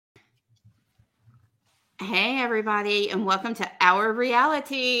Hey, everybody, and welcome to Our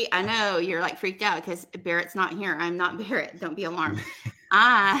Reality. I know you're like freaked out because Barrett's not here. I'm not Barrett. Don't be alarmed.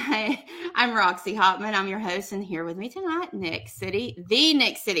 I'm Roxy Hopman. I'm your host, and here with me tonight, Nick City, the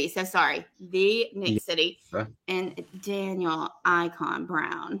Nick City. So sorry, the Nick Yes. City, and Daniel Icon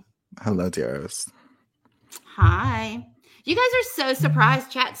Brown. Hello, dearest. Hi. You guys are so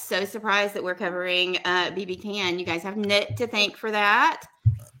surprised. Chat's so surprised that we're covering BB Can. You guys have Nick to thank for that.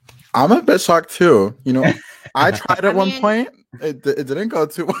 I'm a bit shocked too. I tried at one point. It didn't go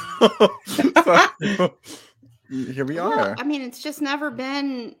too well. So, here we are. Well, I mean, it's just never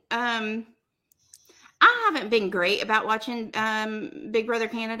been. I haven't been great about watching Big Brother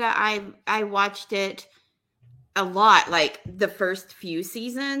Canada. I watched it a lot, like the first few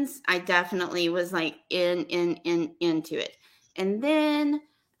seasons. I definitely was like into it, and then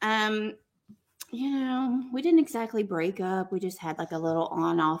we didn't exactly break up. We just had like a little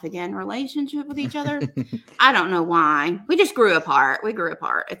on-off again relationship with each other. I don't know why. We just grew apart.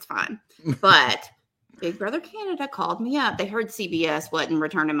 It's fine. But Big Brother Canada called me up. They heard CBS wasn't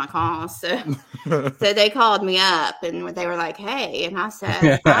returning my calls. So they called me up and they were like, hey. And I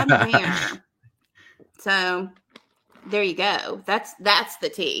said, I'm here. So there you go. That's the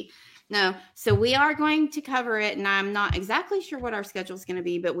tea. No, so we are going to cover it, and I'm not exactly sure what our schedule is going to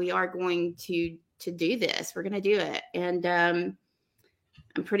be, but we are going to do this. We're going to do it, and I'm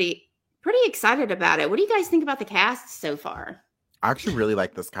pretty excited about it. What do you guys think about the cast so far? I actually really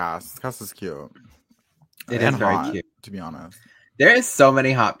like this cast. This cast is cute. It is very cute, to be honest. There is so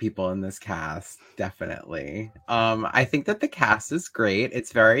many hot people in this cast, definitely. I think that the cast is great.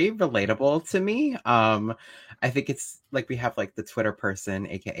 It's very relatable to me. I think it's like we have like the Twitter person,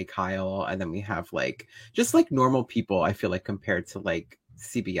 aka Kyle, and then we have like just like normal people, I feel like, compared to like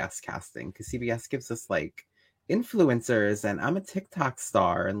CBS casting, because CBS gives us like influencers and I'm a TikTok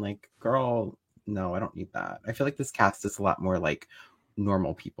star and like, girl, no, I don't need that. I feel like this cast is a lot more like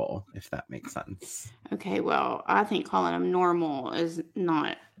normal people, if that makes sense. Okay, well, I think calling them normal is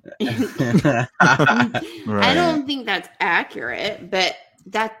not Right. I don't think that's accurate, but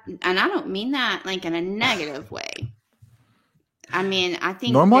and I don't mean that like in a negative way. I mean, I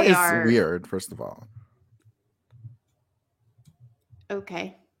think normal is weird, first of all.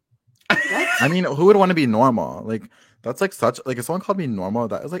 Okay. I mean, who would want to be normal? Like, that's like such like if someone called me normal,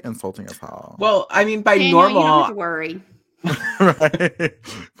 that is like insulting as hell. Well, I mean, by Daniel, normal, you don't have to worry. Right?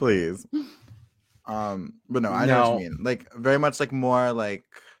 Please. But no, I know what you mean. Like very much like more like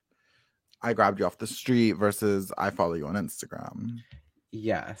I grabbed you off the street versus I follow you on Instagram.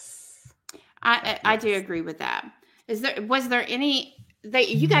 Yes. I do agree with that. Was there any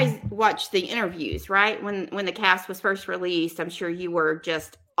you guys watched the interviews, right? When the cast was first released, I'm sure you were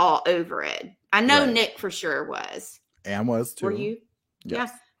just all over it. I know Nick for sure was. Am was too. Were you? Yes.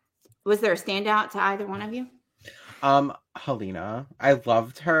 Yeah. Was there a standout to either one of you? Helena. I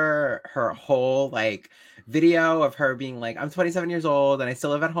loved her whole like video of her being like, I'm 27 years old and I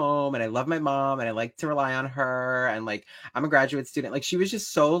still live at home and I love my mom and I like to rely on her and like I'm a graduate student. Like she was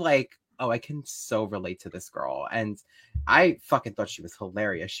just so like, oh, I can so relate to this girl. And I fucking thought she was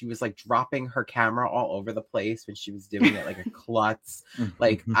hilarious. She was like dropping her camera all over the place when she was doing it like a klutz.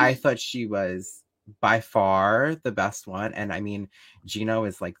 Like I thought she was by far the best one. And I mean, Gino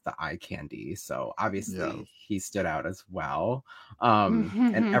is like the eye candy. So obviously he stood out as well.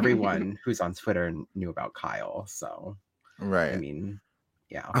 And everyone who's on Twitter knew about Kyle. So, right. I mean,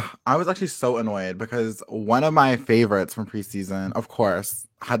 yeah. I was actually so annoyed because one of my favorites from preseason, of course,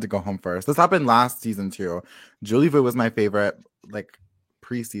 had to go home first. This happened last season too. Julie Vu was my favorite, like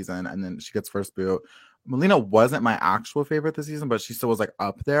preseason, and then she gets first boot. Melina wasn't my actual favorite this season, but she still was like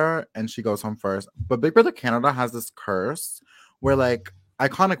up there, and she goes home first. But Big Brother Canada has this curse where like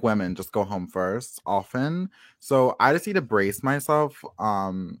iconic women just go home first often. So I just need to brace myself,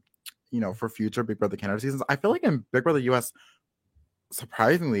 for future Big Brother Canada seasons. I feel like in Big Brother US,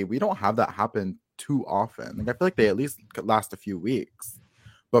 surprisingly, we don't have that happen too often. Like I feel like they at least could last a few weeks.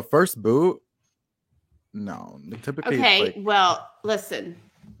 But first boot, no. Typically, okay, well, listen.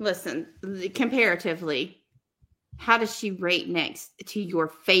 Comparatively, how does she rate next to your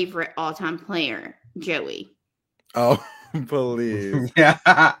favorite all-time player, Joey? Oh, please.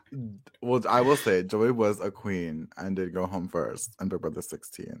 Yeah. Well, I will say Joey was a queen and did go home first in Big Brother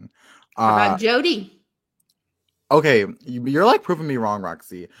 16. How about Jody? Okay, you're like proving me wrong,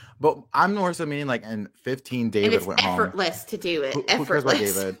 Roxy. But I'm more so meaning like in 15, David went home. Effortless to do it. Who cares about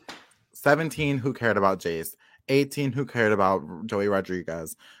David? 17, who cared about Jace? 18, who cared about Joey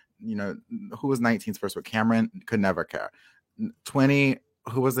Rodriguez? Who was 19's first with Cameron? Could never care. 20,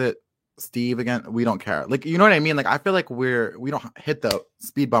 who was it? Steve again, we don't care. Like, you know what I mean? Like, I feel like we don't hit the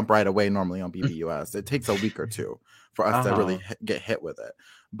speed bump right away normally on BBUS. It takes a week or two for us to really get hit with it.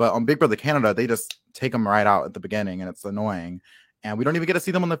 But on Big Brother Canada, they just take them right out at the beginning, and it's annoying. And we don't even get to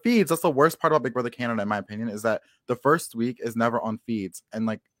see them on the feeds. That's the worst part about Big Brother Canada, in my opinion, is that the first week is never on feeds. And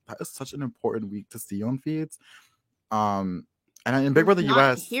like, that is such an important week to see on feeds. And in Big Brother Not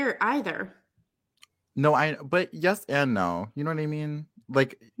US here either. No, but yes and no. You know what I mean?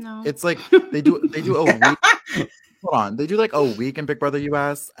 Like, No. it's like they do a week. Hold on, they do like a week in Big Brother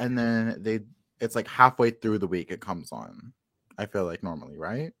US, and then it's like halfway through the week it comes on. I feel like normally,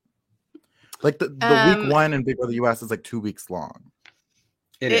 right? Like the week one in Big Brother US is like 2 weeks long.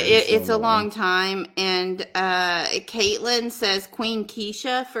 It's a long time. And Caitlin says Queen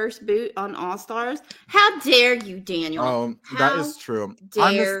Keisha first boot on All Stars. How dare you, Daniel? Oh, that is true.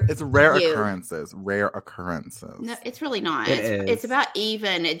 It's rare occurrences. Rare occurrences. No, it's really not. It's about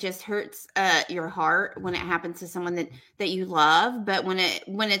even. It just hurts your heart when it happens to someone that you love. But when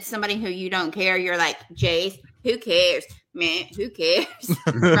it's somebody who you don't care, you're like, Jace, who cares? Man, who cares?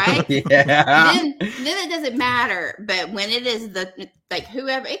 Right? Yeah. Then it doesn't matter. But when it is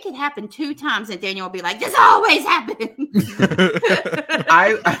whoever, it could happen 2 times, and Daniel will be like, "This always happens."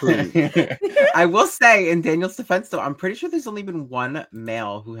 I will say, in Daniel's defense, though, I'm pretty sure there's only been one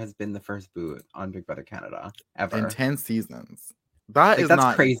male who has been the first boot on Big Brother Canada ever in 10 seasons. That's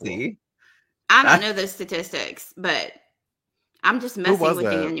not crazy. I don't know those statistics, but I'm just messing with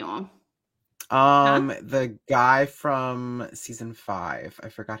Daniel. The guy from season 5, I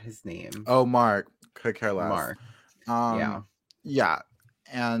forgot his name. Oh, Mark. Could care less. Mark. Yeah.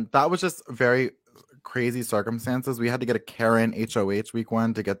 And that was just very crazy circumstances. We had to get a Karen HOH week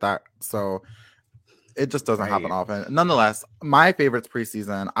 1 to get that. So it just doesn't happen often. Nonetheless, my favorites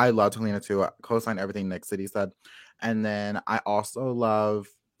preseason, I loved Helena too. Co-sign everything Nick City said. And then I also love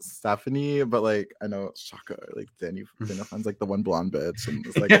Stephanie, but like I know Shaka, like Daniel finds like the one blonde bitch and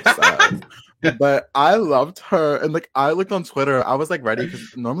it's like upset. But I loved her, and like I looked on Twitter, I was like ready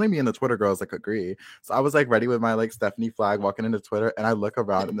because normally me and the Twitter girls like agree. So I was like ready with my like Stephanie flag walking into Twitter, and I look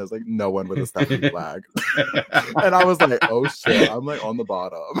around and there's like no one with a Stephanie flag. And I was like, oh shit, I'm like on the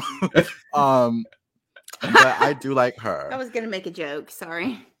bottom. But I do like her. I was gonna make a joke,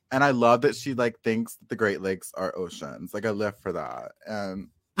 sorry. And I love that she like thinks the Great Lakes are oceans. Like I live for that. And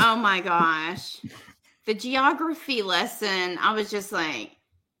oh my gosh. The geography lesson, I was just like,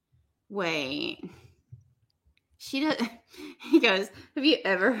 wait. He goes, have you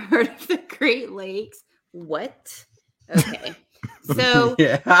ever heard of the Great Lakes? What? Okay. So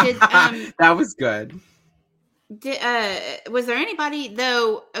that was good. Was there anybody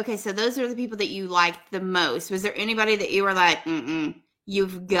though? Okay, so those are the people that you liked the most. Was there anybody that you were like,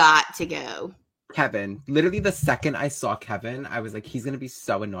 you've got to go? Kevin. Literally the second I saw Kevin, I was like, he's gonna be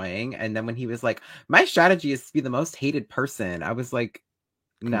so annoying. And then when he was like, my strategy is to be the most hated person, I was like,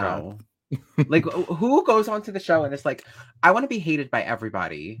 no. Like, who goes onto the show and it's like, I want to be hated by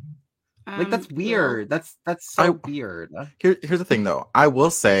everybody? Like, that's weird. That's so weird. Here's the thing though. I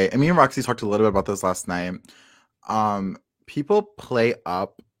will say, and me and Roxy talked a little bit about this last night. People play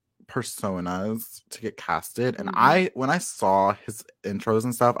up personas to get casted. And when I saw his intros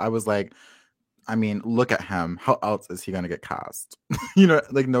and stuff, I was like, I mean, look at him. How else is he going to get cast? You know,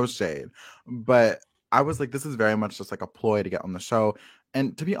 like no shade. But I was like, this is very much just like a ploy to get on the show.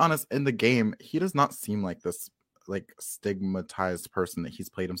 And to be honest, in the game, he does not seem like this like stigmatized person that he's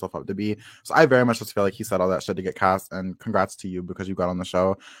played himself up to be. So I very much just feel like he said all that shit to get cast. And congrats to you because you got on the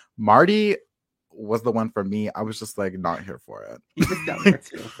show. Marty was the one for me. I was just like not here for it. He was down there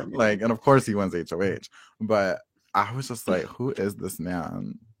too for me. Like, and of course he wins HOH. But I was just like, who is this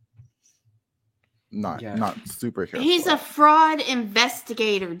man? Not super here. He's a fraud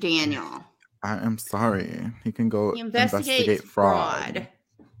investigator, Daniel. I am sorry. He can go investigate fraud.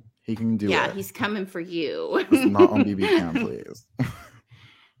 He can do it. Yeah, he's coming for you. It's not on BB Cam, please.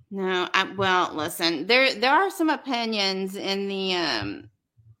 No, well, listen. There are some opinions in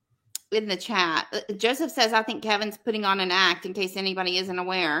the chat. Joseph says, I think Kevin's putting on an act. In case anybody isn't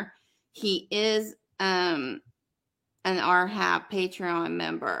aware, he is an RHAP Patreon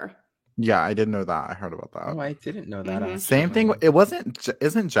member. Yeah, I didn't know that. I heard about that. Oh, I didn't know that. Same thing. It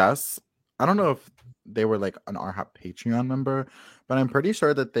isn't Jess. I don't know if they were like an RHAP Patreon member, but I'm pretty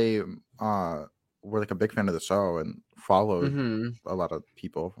sure that they were like a big fan of the show and followed a lot of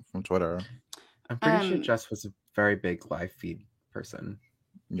people from Twitter. I'm pretty sure Jess was a very big live feed person.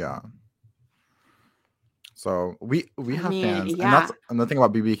 Yeah. So we have fans, and that's another thing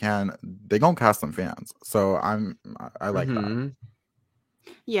about BB Can. They gonna cast some fans, so I like that.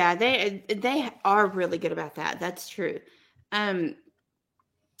 Yeah, they are really good about that. That's true.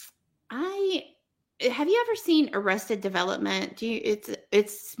 Have you ever seen Arrested Development?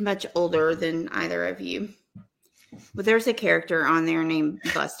 It's much older than either of you. But there's a character on there named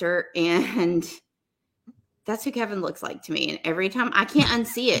Buster, and that's who Kevin looks like to me. And every time I can't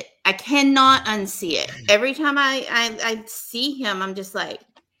unsee it. I cannot unsee it. Every time I see him, I'm just like,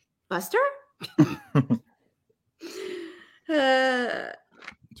 Buster?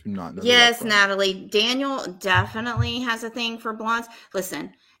 Yes, Natalie. Daniel definitely has a thing for blondes.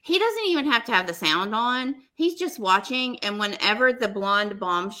 Listen, he doesn't even have to have the sound on. He's just watching. And whenever the blonde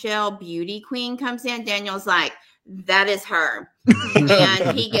bombshell beauty queen comes in, Daniel's like, that is her.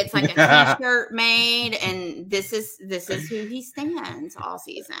 And he gets like a t-shirt made. And this is who he stands all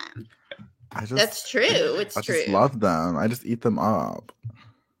season. That's true. It's true. I just love them. I just eat them up.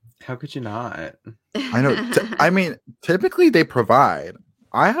 How could you not? I know. I mean, typically they provide.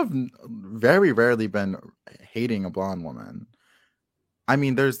 I have very rarely been hating a blonde woman. I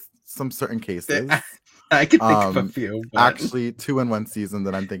mean, there's some certain cases. I can think of a few. But... Actually, 2 in 1 season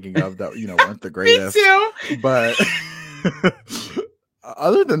that I'm thinking of that, weren't the greatest. Me too. But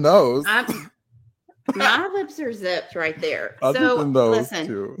other than those. My lips are zipped right there. Other than those listen.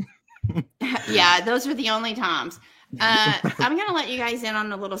 Two. Yeah, those are the only times. I'm going to let you guys in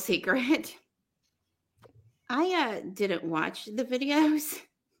on a little secret. I didn't watch the videos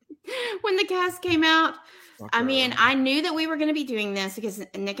when the cast came out. Okay. I mean, I knew that we were going to be doing this because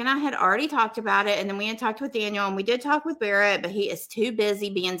Nick and I had already talked about it. And then we had talked with Daniel and we did talk with Barrett, but he is too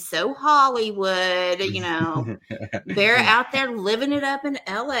busy being so Hollywood, Barrett out there living it up in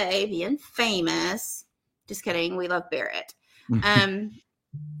LA, being famous. Just kidding. We love Barrett.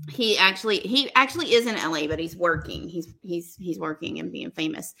 He actually is in LA, but he's working. He's working and being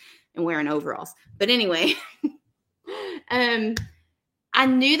famous and wearing overalls. But anyway, I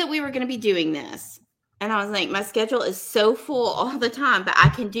knew that we were going to be doing this. And I was like, my schedule is so full all the time, but I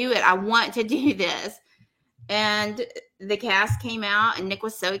can do it. I want to do this. And the cast came out and Nick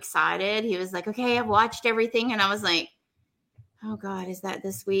was so excited. He was like, okay, I've watched everything. And I was like, oh God, is that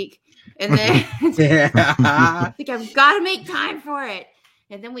this week? And then I think I've got to make time for it.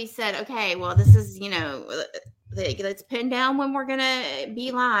 And then we said, okay, well, this is, let's pin down when we're going to be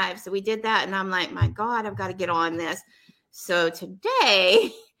live. So we did that. And I'm like, my God, I've got to get on this. So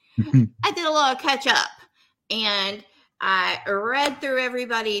today I did a little catch up and I read through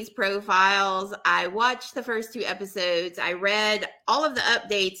everybody's profiles. I watched the first 2 episodes. I read all of the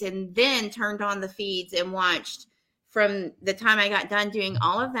updates and then turned on the feeds and watched from the time I got done doing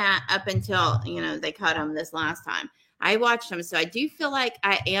all of that up until, they cut them this last time. I watched them. So I do feel like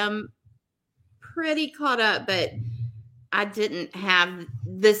I am pretty caught up, but I didn't have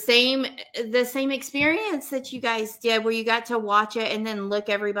the same experience that you guys did where you got to watch it and then look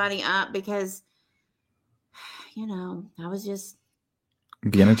everybody up because, I was just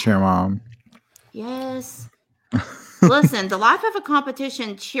being a cheer mom. Yes. Listen, the life of a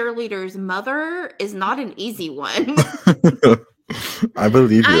competition cheerleader's mother is not an easy one. I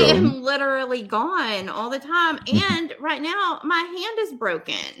believe you. I am literally gone all the time. And right now, my hand is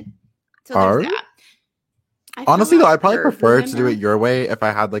broken. So there's that. Honestly, though, I'd probably prefer to do it your way if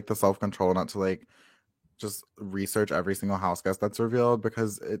I had the self-control not to just research every single house guest that's revealed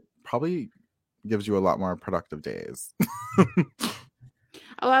because it probably gives you a lot more productive days.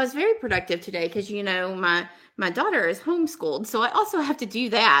 Oh, I was very productive today because, my daughter is homeschooled. So I also have to do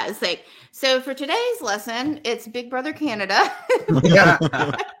that. It's like, so for today's lesson, it's Big Brother Canada. Yeah.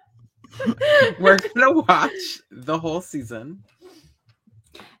 We're going to watch the whole season.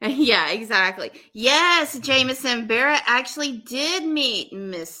 Yeah, exactly. Yes, Jameson Barrett actually did meet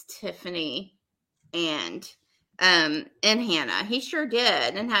Miss Tiffany and Hannah. He sure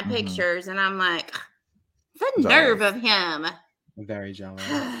did and had pictures. And I'm like, the nerve of him. I'm very jealous.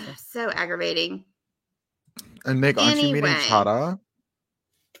 So aggravating. And Nick, aren't you meeting Chada?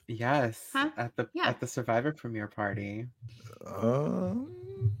 Yes, at the Survivor premiere party.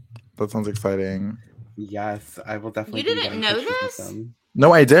 That sounds exciting. Yes, I will definitely. You didn't know this?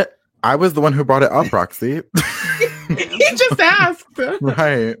 No, I did. I was the one who brought it up, Roxy. He just asked.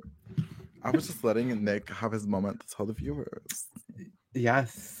 Right. I was just letting Nick have his moment to tell the viewers.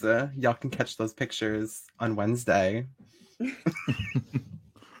 Yes, y'all can catch those pictures on Wednesday.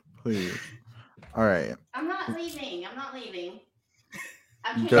 Please. All right. I'm not leaving.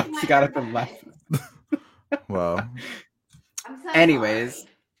 She got up and left. Well. I'm so anyways,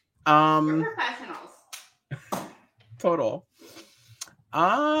 sorry. We're professionals. Total.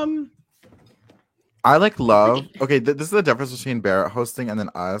 I love. Okay, this is the difference between Barrett hosting and then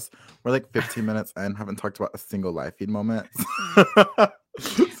us. We're 15 minutes in, haven't talked about a single live feed moment.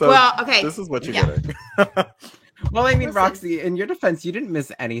 So well, okay. This is what you're getting. Well, I mean, Listen. Roxy, in your defense, you didn't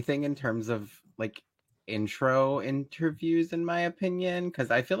miss anything in terms of like intro interviews, in my opinion,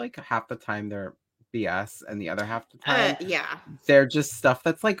 because I feel like half the time they're BS and the other half the time Yeah. they're just stuff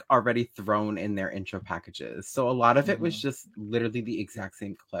that's like already thrown in their intro packages. So a lot of it was Mhm. just literally the exact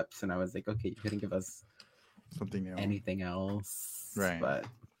same clips, and I was like, okay, you couldn't give us Something new. anything else, Right. But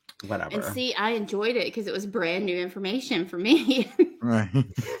whatever. And see, I enjoyed it because it was brand new information for me. Right.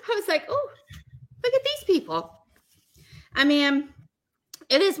 I was like, oh, look at these people. I mean,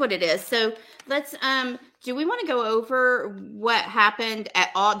 it is what it is. So let's do we want to go over what happened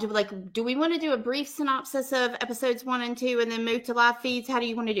at all? Do we want to do a brief synopsis of episodes 1 and 2 and then move to live feeds? How do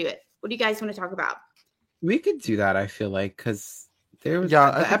you want to do it? What do you guys want to talk about? We could do that, I feel like, because there was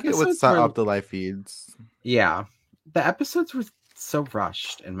I think it would set up the live feeds. Yeah. The episodes were so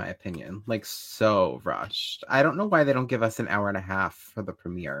rushed, in my opinion. Like, so rushed. I don't know why they don't give us an hour and a half for the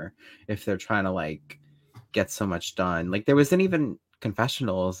premiere if they're trying to, like, get so much done. Like, there wasn't even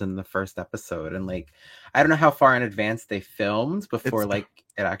confessionals in the first episode. And, like, I don't know how far in advance they filmed before, like,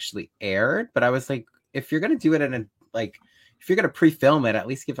 it actually aired. But I was like, if you're going to do it if you're going to pre-film it, at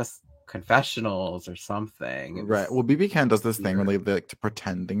least give us confessionals or something. Right. Well, BB Can does this thing where they like to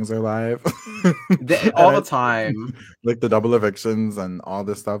pretend things are live all the time, like the double evictions and all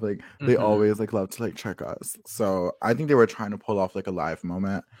this stuff. Like they always like love to like trick us. So I think they were trying to pull off like a live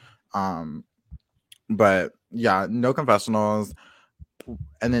moment. But yeah, no confessionals.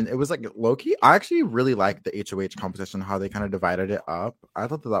 And then it was like low-key. I actually really liked the HOH competition, how they kind of divided it up. I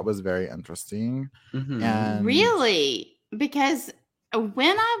thought that was very interesting. And really, because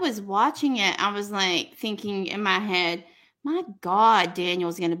when I was watching it, I was like thinking in my head, my God,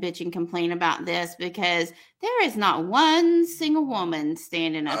 Daniel's going to bitch and complain about this because there is not one single woman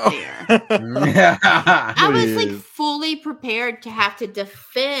standing up there. I was like fully prepared to have to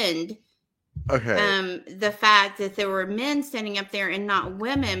defend the fact that there were men standing up there and not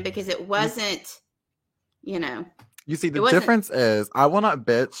women because it wasn't, You see, the difference is I will not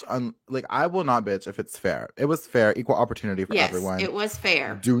bitch I will not bitch if it's fair. It was fair, equal opportunity for everyone. It was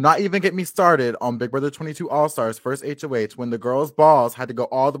fair. Do not even get me started on Big Brother 22 All-Stars first HOH when the girls' balls had to go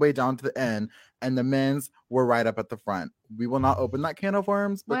all the way down to the end and the men's were right up at the front. We will not open that can of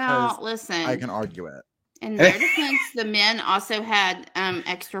worms because listen, I can argue it. In their defense, the men also had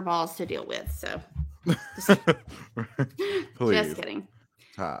extra balls to deal with. So, just kidding.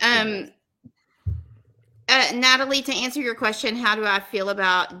 Natalie, to answer your question, how do I feel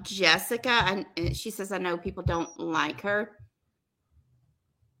about Jessica? And she says, I know people don't like her.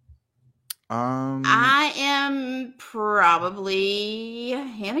 I am probably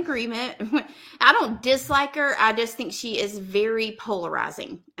in agreement. I don't dislike her. I just think she is very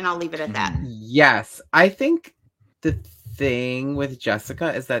polarizing, and I'll leave it at that. Yes, I think the thing with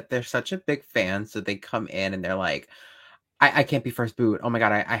Jessica is that they're such a big fan, so they come in and they're like, I can't be first boot. Oh my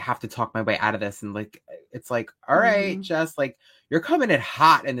God, I have to talk my way out of this. And like, it's like, all right, Jess, like you're coming in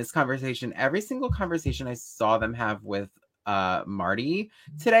hot in this conversation. Every single conversation I saw them have with Marty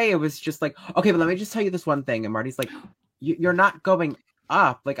today, it was just like, okay, but let me just tell you this one thing. And Marty's like, you're not going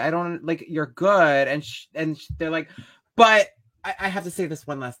up. Like, I don't like, you're good. And they're like, but I have to say this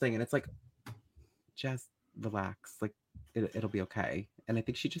one last thing. And it's like, Jess, relax. Like, it'll be okay. And I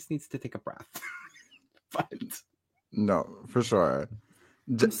think she just needs to take a breath. But no, for sure.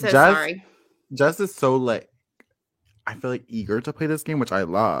 I'm so sorry. Jess is so like, I feel like eager to play this game, which I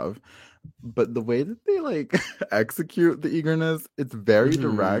love. But the way that they like execute the eagerness, it's very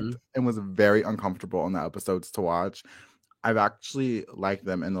direct and was very uncomfortable in the episodes to watch. I've actually liked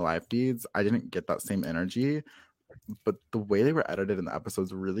them in the live feeds. I didn't get that same energy, but the way they were edited in the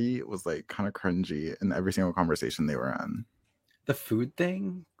episodes really was like kind of cringy in every single conversation they were in. The food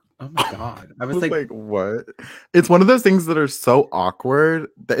thing? Oh my God. I was like, what? It's one of those things that are so awkward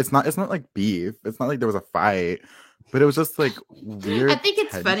that it's not like beef. It's not like there was a fight, but it was just like weird. I think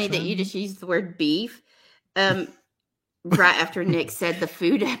it's funny that you just used the word beef. Right after Nick said the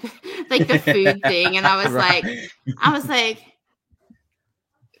food, like the food thing. And I was like,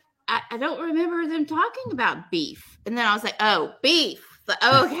 I don't remember them talking about beef. And then I was like, oh, beef. Like,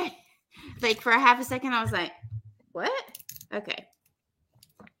 oh, okay. Like for a half a second, I was like, what? Okay.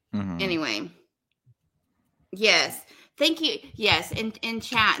 Anyway, yes, thank you. Yes, in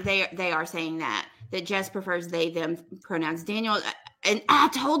chat they are saying that Jess prefers they them pronouns. Daniel, and I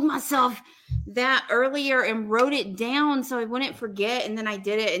told myself that earlier and wrote it down so I wouldn't forget, and then I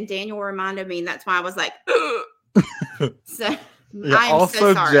did it, and Daniel reminded me, and that's why I was like, so. Yeah, I'm also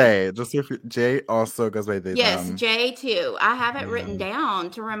so sorry. Jay. Just if Jay also goes by they. Yes, Jay too. I have it written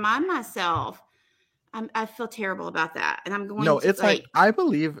down to remind myself. I feel terrible about that, and I'm going. No, it's like I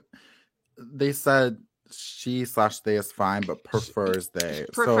believe they said she/they is fine, but prefers they.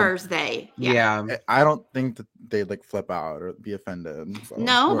 Prefers they. Yeah. I don't think that they like flip out or be offended. So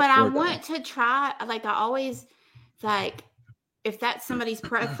No, but I we're good. want to try. Like I always like, if that's somebody's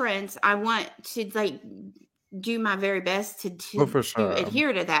preference, I want to like do my very best to for sure. to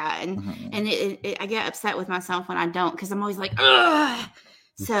adhere to that. And Mhm. and I get upset with myself when I don't, because I'm always like, ugh.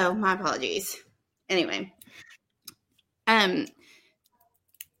 So my apologies. Anyway, I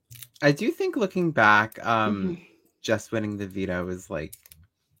do think looking back, mhm. just winning the veto is like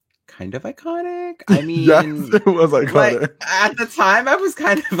kind of iconic. I mean, Yes, it was iconic. like, at the time I was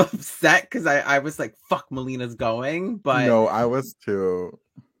kind of upset because I was like, fuck, Melina's going. But no, I was too.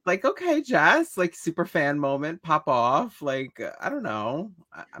 like, okay, Jess, like super fan moment, pop off. Like, I don't know.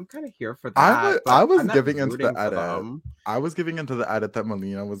 I'm kind of here for that. I was I'm not giving into the rooting for edit. them. I was giving into the edit that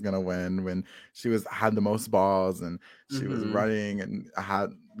Melina was gonna win when she had the most balls and she was Mhm. running and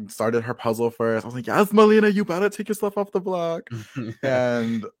had started her puzzle first. I was like, yes, Melina, you better take yourself off the block.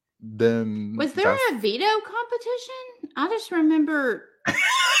 And then Was there a veto competition? I just remember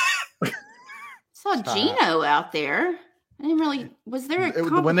saw Stop. Gino out there. I didn't really. Was there a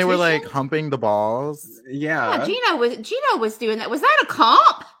competition? when they were like humping the balls? Yeah, Yeah. Gino was doing that. Was that a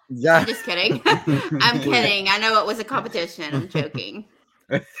comp? Yeah. I'm just kidding. I'm kidding. I know it was a competition. I'm joking,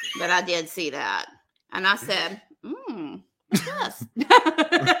 but I did see that, and I said, yes.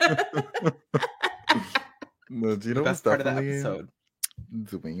 No, The Gino was best part of the definitely episode.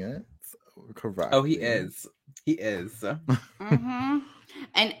 doing it correct. Oh, he is. He is. Mm-hmm.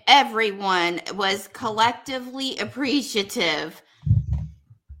 And everyone was collectively appreciative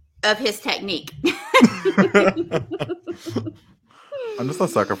of his technique. I'm just a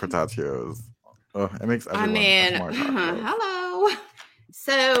sucker for tattoos. Oh, it makes everyone more attractive. Hello.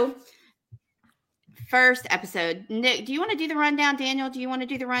 So, first episode. Nick, do you want to do the rundown? Daniel, do you want to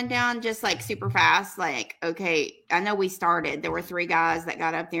do the rundown just like super fast? Like, okay, I know we started. There were 3 guys that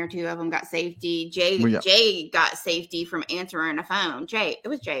got up there. 2 of them got safety. Jay got safety from answering a phone. It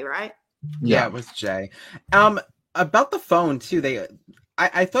was Jay, right? Yeah, it was Jay. About the phone too,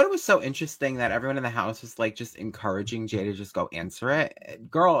 I thought it was so interesting that everyone in the house was like just encouraging Jay to just go answer it.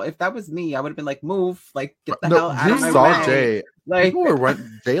 Girl, if that was me, I would have been like, move, like get the hell out of my saw way. Jay. Like,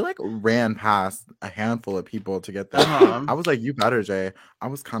 Jay like ran past a handful of people to get there. I was like, you better, Jay. I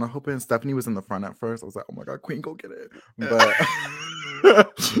was kind of hoping Stephanie was in the front at first. I was like, oh my god, Queen, go get it.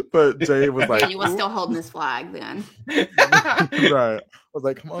 But Jay was like, you were still holding his flag then. Right. I was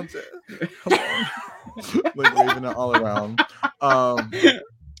like, come on, Jay. Come on. Like waving it all around.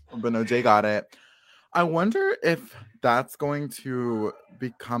 But no, Jay got it. I wonder if that's going to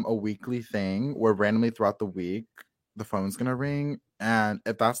become a weekly thing where randomly throughout the week the phone's gonna ring. And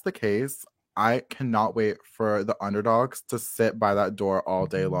if that's the case, I cannot wait for the underdogs to sit by that door all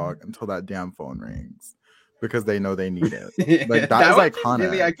day long until that damn phone rings. Because they know they need it. Like that is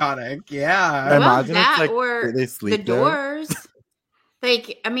iconic. Really iconic. Yeah. Well, Imagine that it's like or they sleep the there. doors.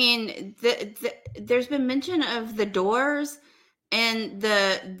 Like, I mean, there's been mention of the doors and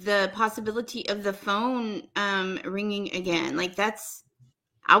the possibility of the phone ringing again. Like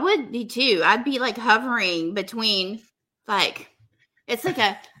I would be too. I'd be like hovering between, like, it's like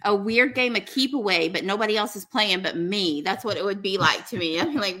a weird game of keep away, but nobody else is playing but me. That's what it would be like to me.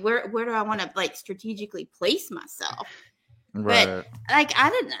 I'm like, where do I want to like strategically place myself? Right. But like, I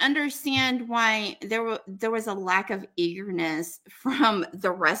didn't understand why there was a lack of eagerness from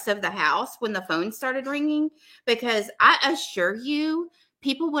the rest of the house when the phone started ringing, because I assure you,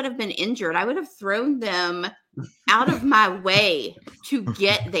 people would have been injured. I would have thrown them out of my way to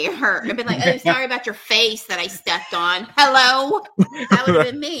get there and been like, oh, sorry about your face that I stepped on. Hello? That would have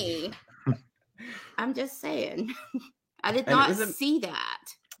been me. I'm just saying. I did not see that.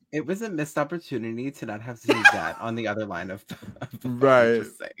 It was a missed opportunity to not have Suzette on the other line of the right.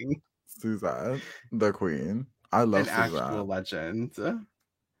 Just saying. Suzette, the queen. I love An Suzette. actual legend.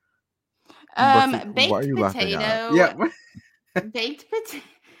 Baked potato. Yeah.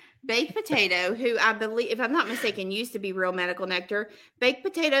 Baked Potato, who I believe, if I'm not mistaken, used to be Real Medical Nectar. Baked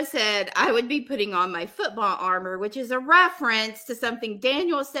Potato said, I would be putting on my football armor, which is a reference to something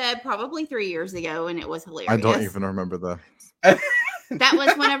Daniel said probably 3 years ago, and it was hilarious. I don't even remember that. That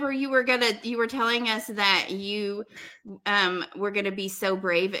was whenever you were telling us that you were gonna be so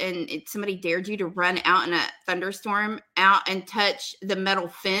brave, and somebody dared you to run out in a thunderstorm out and touch the metal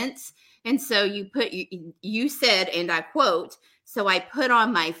fence. And so you said, and I quote, so I put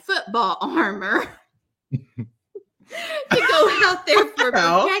on my football armor to go out there for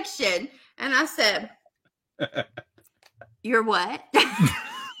protection. And I said, you're what?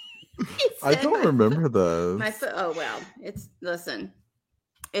 I don't remember this. Oh, well, listen.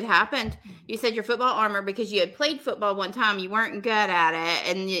 It happened. You said your football armor because you had played football one time. You weren't good at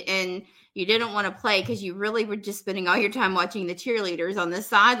it, and you didn't want to play because you really were just spending all your time watching the cheerleaders on the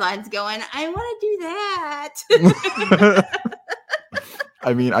sidelines going, I want to do that.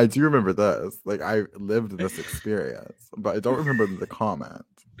 I mean, I do remember this. Like, I lived this experience, but I don't remember the comment.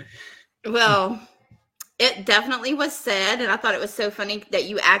 Well, it definitely was said, and I thought it was so funny that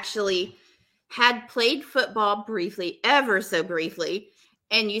you actually had played football briefly, ever so briefly,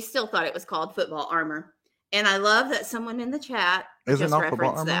 and you still thought it was called football armor. And I love that someone in the chat Is it just not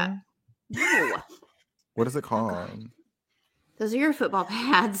football referenced that. armor? No. What is it called? Those are your football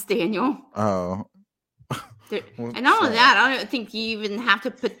pads, Daniel. Oh. And not only that, I don't think you even have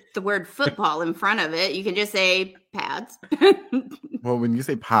to put the word football in front of it. You can just say pads. Well, when you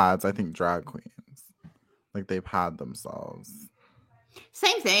say pads, I think drag queens. Like, they pad themselves.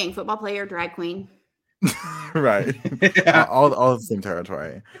 Same thing. Football player, drag queen. Right. Yeah. all the same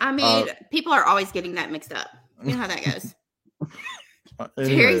territory. I mean, people are always getting that mixed up. You know how that goes.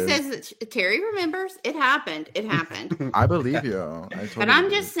 Terry Anyways, says that Terry remembers. It happened. It happened. I believe you. I totally But I'm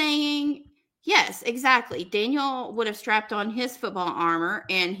believe. just saying, yes, exactly. Daniel would have strapped on his football armor,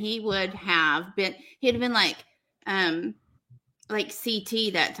 and he'd have been like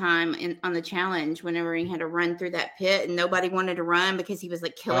CT that time on the challenge whenever he had to run through that pit and nobody wanted to run because he was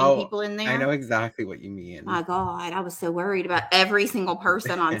like killing people in there. I know exactly what you mean. My God, I was so worried about every single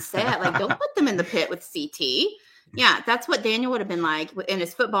person on set. Like, don't put them in the pit with CT. Yeah, that's what Daniel would have been like in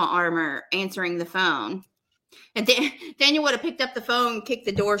his football armor answering the phone. And Daniel would have picked up the phone, kicked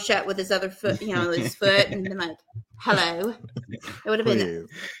the door shut with his other foot, his foot, and been like, hello. It would have been,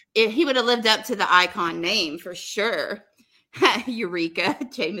 he would have lived up to the icon name for sure. Eureka.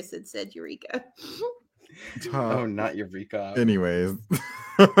 Jameson said Eureka. Oh, not Eureka. Anyways.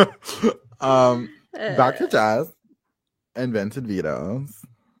 Back to Jess and Vented Vetoes.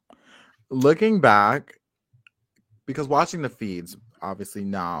 Looking back, because watching the feeds, obviously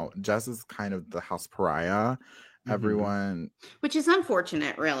now, Jess is kind of the house pariah. Everyone, which is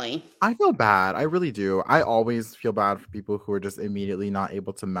unfortunate, really. I feel bad. I really do. I always feel bad for people who are just immediately not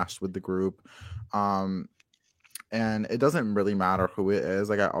able to mesh with the group. And it doesn't really matter who it is.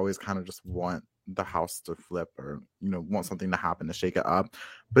 Like, I always kind of just want the house to flip or, want something to happen to shake it up.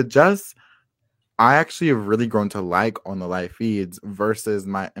 But Jess, I actually have really grown to like on the live feeds versus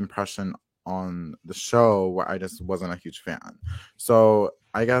my impression on the show where I just wasn't a huge fan. So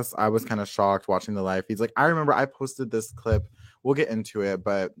I guess I was kind of shocked watching the live feeds. Like, I remember I posted this clip. We'll get into it,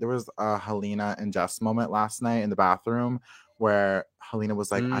 but there was a Helena and Jess moment last night in the bathroom where Helena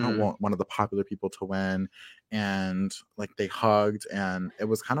was like, I don't want one of the popular people to win. And like they hugged and it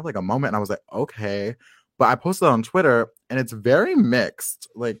was kind of like a moment. And I was like, okay. But I posted it on Twitter and it's very mixed.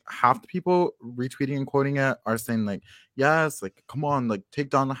 Like, half the people retweeting and quoting it are saying like, yes, like, come on, like, take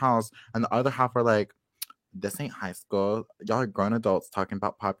down the house. And the other half are like, this ain't high school. Y'all are grown adults talking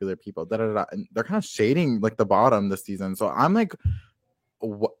about popular people. Da, da, da. And they're kind of shading like the bottom this season. So I'm like,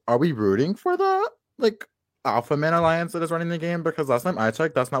 are we rooting for the like Alpha Man Alliance that is running the game? Because last time I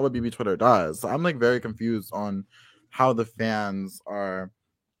checked, that's not what BB Twitter does. So I'm like very confused on how the fans are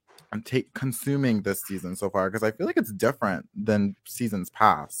consuming this season so far, because I feel like it's different than seasons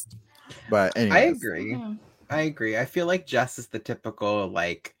past. But anyways. I agree. I feel like Jess is the typical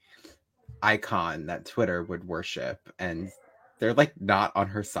like icon that Twitter would worship, and they're like not on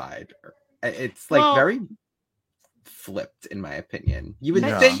her side. It's like very flipped, in my opinion. You would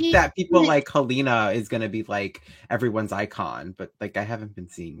think that people like Helena is gonna be like everyone's icon, but like I haven't been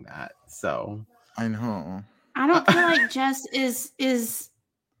seeing that. So I know. I don't feel like Jess is.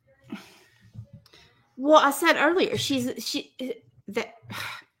 Well, I said earlier, that.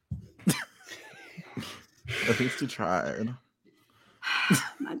 At least you tried.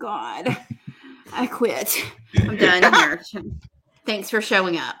 My God, I quit. I'm done here. Thanks for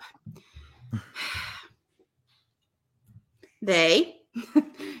showing up.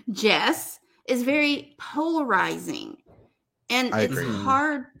 Jess is very polarizing, and it's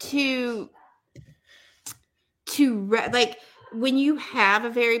hard to like when you have a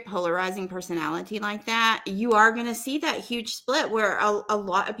very polarizing personality like that, you are going to see that huge split where a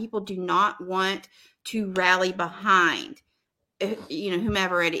lot of people do not want to rally behind,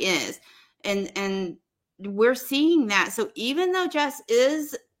 whomever it is. And we're seeing that. So even though Jess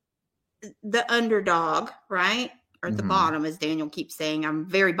is the underdog, right? Or at the bottom, as Daniel keeps saying, I'm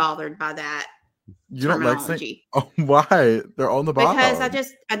very bothered by that. You don't like saying, why? They're on the bottom.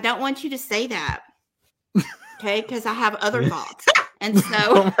 Because I don't want you to say that. Okay? Because I have other thoughts. And so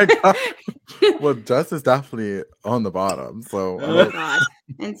oh my God. Well, Jess is definitely on the bottom. So oh my God.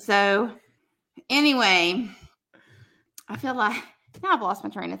 And so anyway, I feel like Now I've lost my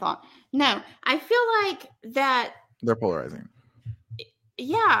train of thought. No, I feel like that. They're polarizing.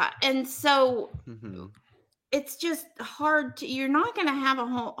 Yeah, and so Mm-hmm. it's just hard to. You're not going to have a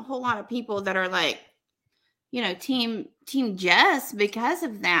whole lot of people that are like, team Jess because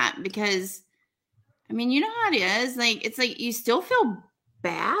of that. Because I mean, you know how it is. Like, it's like you still feel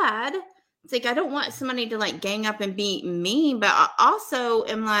bad. It's like I don't want somebody to like gang up and beat me, but I also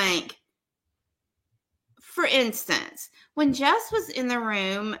am like, for instance, when Jess was in the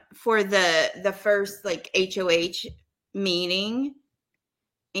room for the first like HOH meeting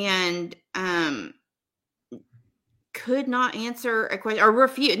and could not answer a question or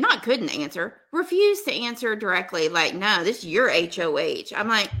refused to answer directly, like, no, this is your HOH. I'm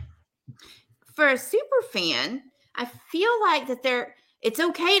like, for a super fan, I feel like that it's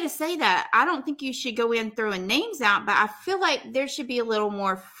okay to say that. I don't think you should go in throwing names out, but I feel like there should be a little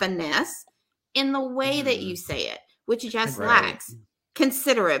more finesse in the way that you say it, which just lacks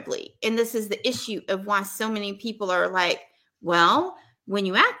considerably. And this is the issue of why so many people are like, well, when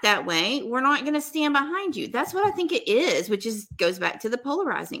you act that way, we're not going to stand behind you. That's what I think it is, which goes back to the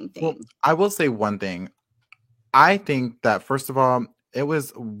polarizing thing. Well, I will say one thing. I think that, first of all,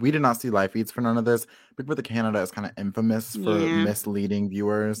 we did not see live feeds for none of this. Big Brother Canada is kind of infamous for misleading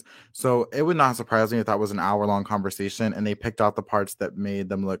viewers. So it would not surprise me if that was an hour-long conversation and they picked out the parts that made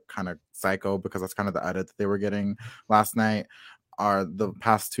them look kind of psycho, because that's kind of the edit that they were getting last night or the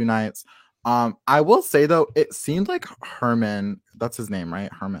past 2 nights. I will say, though, it seemed like Herman, that's his name,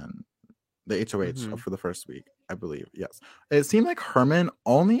 right? Herman, the HOH for the first week, I believe. Yes. It seemed like Herman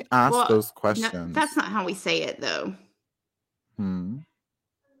only asked those questions. No, that's not how we say it, though.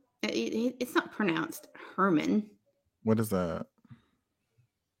 It's not pronounced Herman. What is that?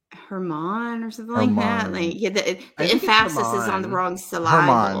 Herman or something like that. Like, yeah, the emphasis is on the wrong syllable.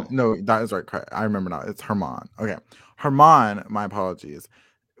 Herman. No, that is right. I remember now. It's Herman. Okay. Herman, my apologies,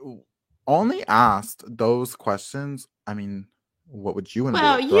 only asked those questions. I mean, what would you?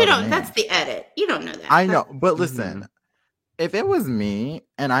 Well, you don't. That's the edit. You don't know that. I know, but listen. If it was me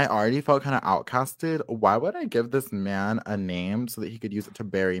and I already felt kind of outcasted, why would I give this man a name so that he could use it to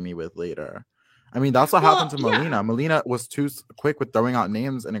bury me with later? I mean, that's what happened to Melina. Yeah. Melina was too quick with throwing out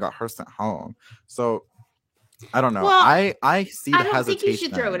names and it got her sent home. So, I don't know. Well, I see the hesitation. I don't think you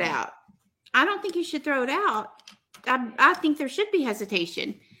should throw it out. I don't think you should throw it out. I think there should be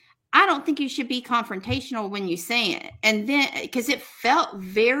hesitation. I don't think you should be confrontational when you say it. And then, because it felt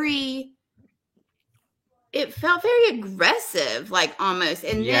very aggressive, like almost.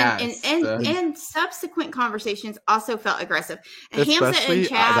 And and subsequent conversations also felt aggressive. And especially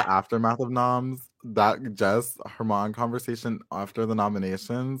the aftermath of noms, that Jess Herman conversation after the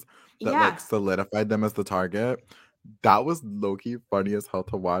nominations that like solidified them as the target. That was low-key funny as hell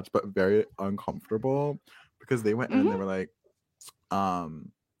to watch, but very uncomfortable because they went in and they were like,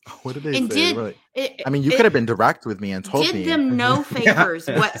 what did they say? I mean, you could have been direct with me and told me. Did them no favors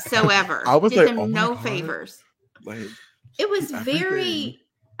whatsoever. I was did like, them no favors. Like, it was very.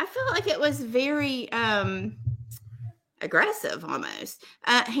 I felt like it was very aggressive almost.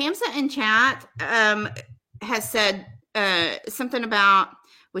 Hamza in chat has said something about,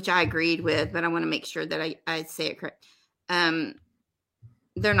 which I agreed with, but I want to make sure that I say it correct.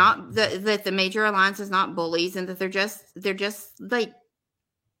 They're not that the major alliance is not bullies, and that they're just like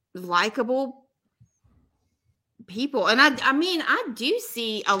likable people. And I mean, I do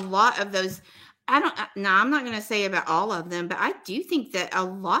see a lot of those. I'm not going to say about all of them, but I do think that a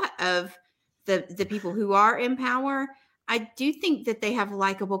lot of the people who are in power, I do think that they have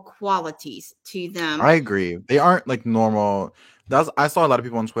likable qualities to them. I agree. They aren't like normal. I saw a lot of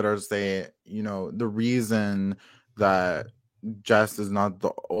people on Twitter say, the reason that Jess is not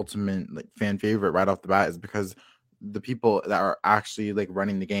the ultimate like fan favorite right off the bat is because the people that are actually like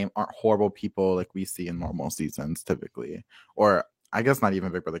running the game aren't horrible people like we see in normal seasons typically, or I guess not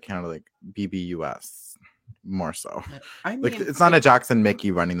even Big Brother Canada, like BBUS more so. I mean, like it's not a Jackson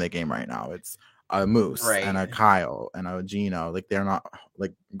Mickey running the game right now. It's a Moose and a Kyle and a Gino. Like they're not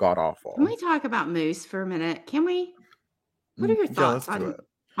like god awful. Can we talk about Moose for a minute? Can we? What are your thoughts on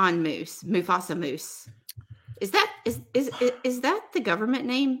Moose? Mufasa Moose. Is that the government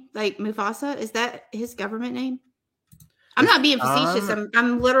name? Like Mufasa? Is that his government name? I'm not being facetious.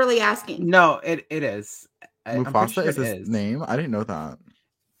 I'm literally asking. No, it is. Mufasa sure is his name. I didn't know that.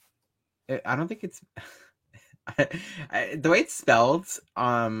 I don't think it's the way it's spelled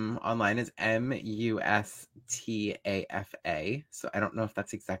online is Mustafa. So I don't know if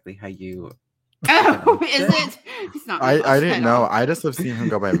that's exactly how you. Oh, is it? It's not. I didn't know. I just have seen him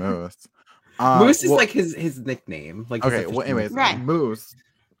go by Moose. Moose is like his nickname. Like okay. Well, anyways, right. Moose.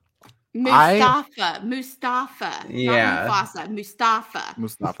 Mustafa. Yeah. Not Mufasa. Mustafa.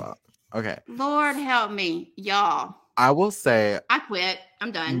 Mustafa. Okay. Lord help me, y'all. I will say I quit.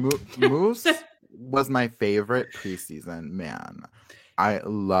 I'm done. Moose was my favorite preseason man. I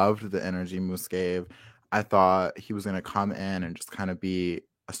loved the energy Moose gave. I thought he was going to come in and just kind of be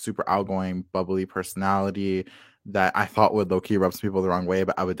a super outgoing, bubbly personality that I thought would low-key rub some people the wrong way,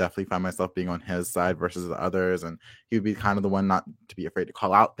 but I would definitely find myself being on his side versus the others, and he would be kind of the one not to be afraid to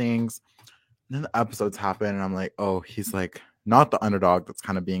call out things. And then the episodes happen, and I'm like, oh, he's like not the underdog that's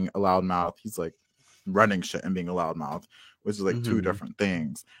kind of being a loudmouth. He's like running shit and being a loudmouth, which is like two different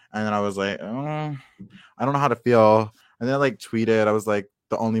things. And then I was like, oh, I don't know how to feel. And then I like tweeted, I was like,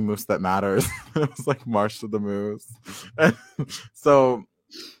 the only moose that matters. It was like March to the Moose. So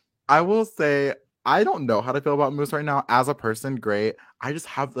I will say, I don't know how to feel about Moose right now. As a person, great. I just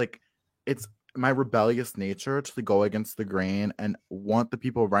have like, it's my rebellious nature to go against the grain and want the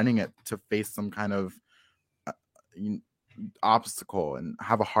people running it to face some kind of obstacle and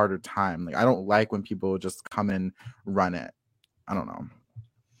have a harder time. Like, I don't like when people just come and run it. I don't know.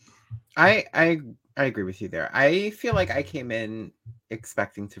 I agree with you there. I feel like I came in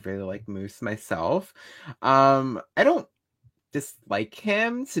expecting to really like Moose myself. I don't dislike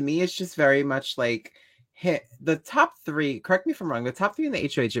him. To me, it's just very much like the top three. Correct me if I'm wrong. The top three in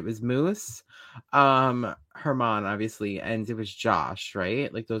the HOH, it was Moose, Herman, obviously, and it was Josh,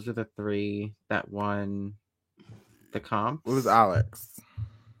 right? Like those are the three that won the comp. It was Alex.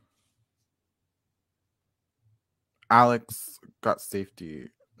 Alex got safety.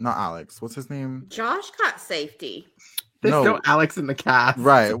 Not Alex. What's his name? Josh got safety. There's no Alex in the cast.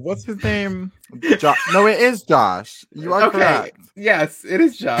 Right. What's his name? No, it is Josh. You are correct. Yes, it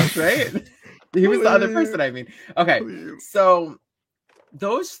is Josh, right? He was the other person, I mean. Okay, so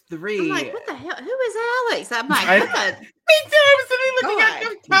those three... I'm like, what the hell? Who is Alex? I'm like, me too. I was sitting looking at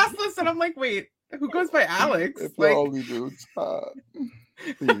the cast list, and I'm like, wait, who goes by Alex? If like... only dudes. Okay.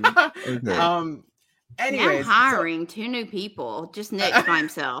 Anyways, now hiring two new people. Just Nick by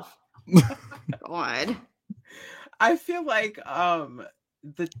himself. God. I feel like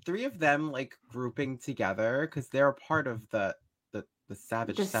the three of them like grouping together because they're a part of the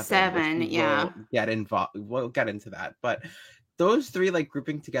Savage Seven. Yeah. We'll get into that, but those three like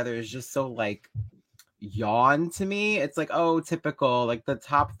grouping together is just so like yawn to me. It's like, oh, typical, like the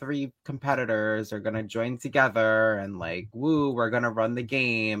top three competitors are gonna join together and like, woo, we're gonna run the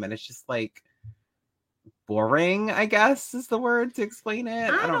game, and it's just like boring, I guess is the word to explain it.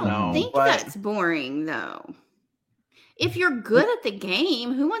 I don't know. I think that's boring though. If you're good at the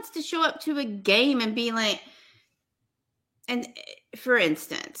game, who wants to show up to a game and be like, and for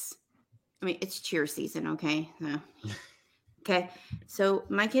instance, I mean, it's cheer season, okay? No. Okay. So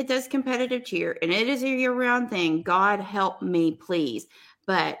my kid does competitive cheer and it is a year-round thing. God help me, please.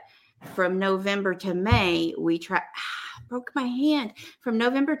 But from November to May, broke my hand. From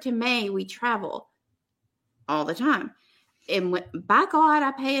November to May, we travel all the time. And by God,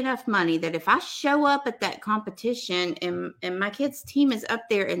 I pay enough money that if I show up at that competition and my kid's team is up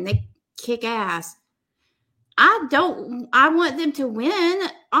there and they kick ass, I want them to win,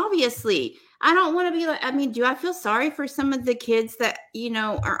 obviously. I don't want to be like, I mean, do I feel sorry for some of the kids that,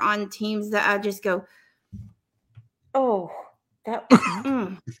 are on teams that I just go, oh, that,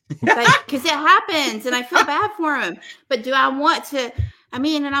 because it happens and I feel bad for them. But do I want to,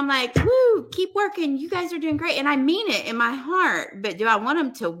 and I'm like, woo, keep working. You guys are doing great. And I mean it in my heart. But do I want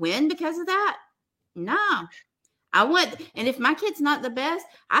them to win because of that? No. And if my kid's not the best,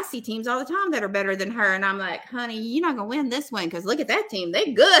 I see teams all the time that are better than her. And I'm like, honey, you're not going to win this one because look at that team.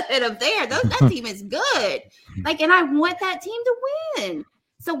 They're good up there. That team is good. And I want that team to win.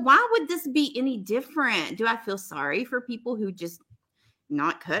 So why would this be any different? Do I feel sorry for people who just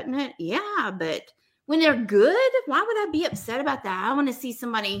not cutting it? Yeah, but when they're good, why would I be upset about that? I want to see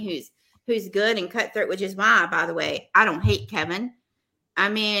somebody who's good and cutthroat, which is why, by the way, I don't hate Kevin. I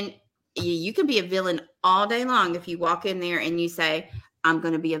mean, you can be a villain all day long if you walk in there and you say, I'm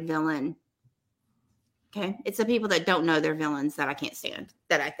going to be a villain. Okay? It's the people that don't know they're villains that I can't stand,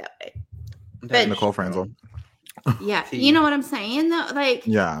 that act that way. But Nicole Franzel. Yeah. You know what I'm saying, though?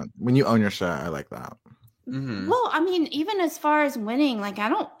 Yeah. When you own your shit, I like that. Mm-hmm. Well, even as far as winning, I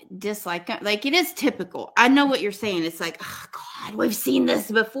don't dislike it. It is typical. I know what you're saying. It's like, oh God, we've seen this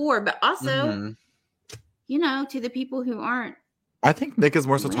before. But also, to the people who aren't. I think Nick is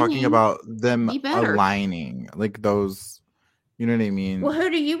more so talking about them aligning, those, you know what I mean? Well, who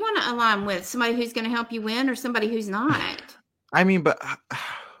do you want to align with? Somebody who's going to help you win or somebody who's not?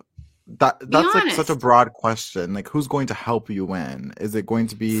 But that's such a broad question. Who's going to help you win? Is it going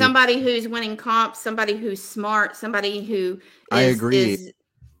to be somebody who's winning comps, somebody who's smart, somebody who is, I agree.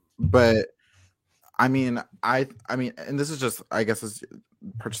 But I mean, and this is just, I guess, it's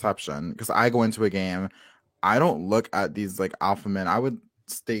perception because I go into a game, I don't look at these like alpha men. I would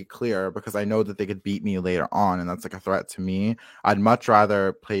stay clear because I know that they could beat me later on, and that's like a threat to me. I'd much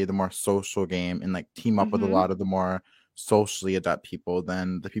rather play the more social game and like team up with a lot of the more socially adept people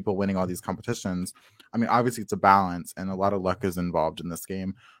than the people winning all these competitions. I mean, obviously it's a balance, and a lot of luck is involved in this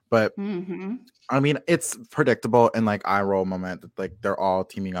game, but I mean, it's predictable and like eye roll moment that like they're all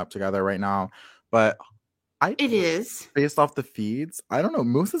teaming up together right now. But it is based off the feeds. I don't know.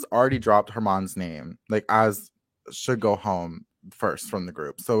 Moose has already dropped Herman's name, like as should go home first from the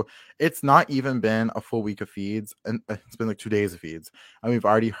group. So it's not even been a full week of feeds, and it's been like 2 days of feeds, and we've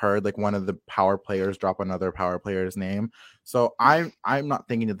already heard like one of the power players drop another power player's name. So I'm not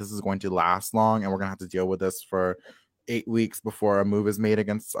thinking that this is going to last long, and we're gonna have to deal with this for 8 weeks before a move is made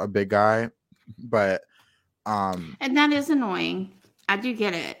against a big guy. But and that is annoying. I do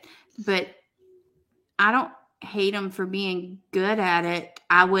get it, but I don't hate them for being good at it.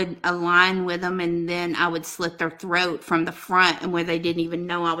 I would align with them, and then I would slit their throat from the front, and where they didn't even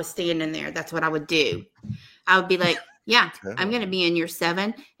know I was standing there. That's what I would do. I would be like, yeah, I'm going to be in your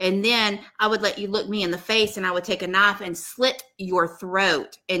 7. And then I would let you look me in the face, and I would take a knife and slit your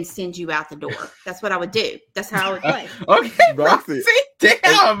throat and send you out the door. That's what I would do. That's how I would play. Okay, Roxy.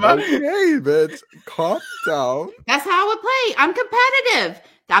 Damn. Okay, bitch. Calm down. That's how I would play. I'm competitive.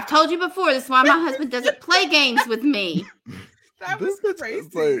 I've told you before. This is why my husband doesn't play games with me. That was crazy.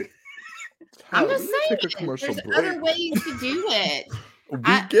 Like, I'm just saying. Take a commercial There's break. other ways to do it. We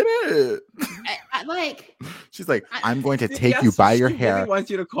get it. I like. She's like, I'm going to take you by your hair. Really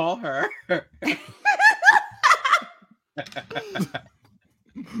wants you to call her.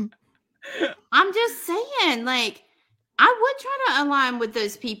 I'm just saying, like, I would try to align with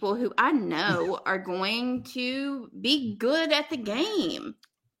those people who I know are going to be good at the game.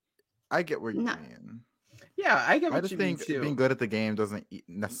 I get what you mean. Yeah, I get what I just you mean think too. being good at the game doesn't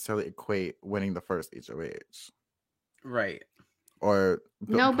necessarily equate winning the first HOH. Right. Or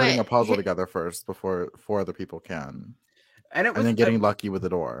putting a puzzle together first before 4 other people can. And then getting lucky with the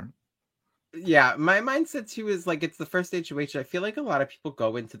door. Yeah, my mindset too is like it's the first HOH. I feel like a lot of people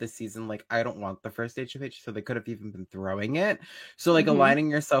go into the season like I don't want the first HOH, so they could have even been throwing it. So like aligning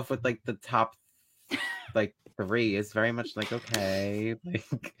yourself with like the top like 3 is very much like okay,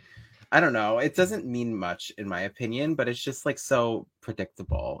 like I don't know. It doesn't mean much in my opinion, but it's just like so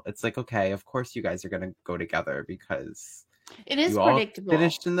predictable. It's like okay, of course you guys are gonna go together because it is you predictable. All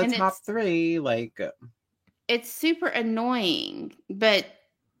finished in the top 3, like it's super annoying, but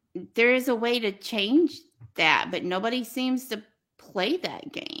there is a way to change that, but nobody seems to play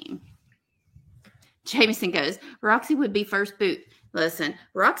that game. Jameson goes, Roxy would be first boot. Listen,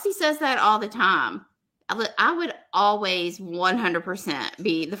 Roxy says that all the time. I would always 100%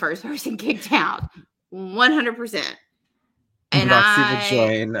 be the first person kicked out. 100%. And Roxy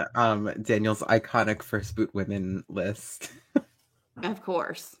would join Daniel's iconic first boot women list. Of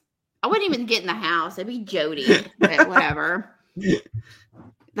course. I wouldn't even get in the house. It'd be Jody, but whatever.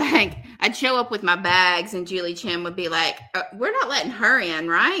 Like, I'd show up with my bags, and Julie Chen would be like, we're not letting her in,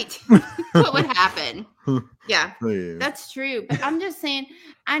 right? What would happen? Yeah, that's true. But I'm just saying,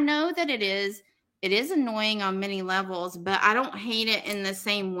 I know that it is annoying on many levels, but I don't hate it in the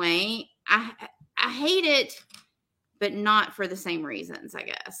same way. I hate it, but not for the same reasons, I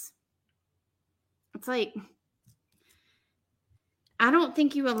guess. It's like, I don't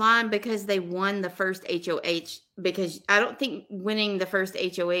think you align because they won the first HOH, because I don't think winning the first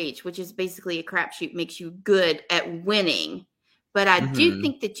HOH, which is basically a crapshoot, makes you good at winning. But I do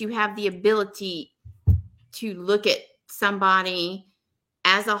think that you have the ability to look at somebody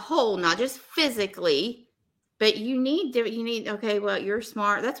as a whole, not just physically, but you need, okay, well, you're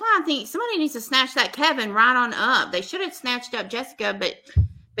smart. That's why I think somebody needs to snatch that Kevin right on up. They should have snatched up Jessica, but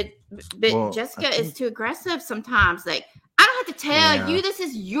well, Jessica is too aggressive sometimes. Like, I don't have to tell you this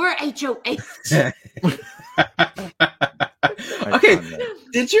is your HOH. Okay,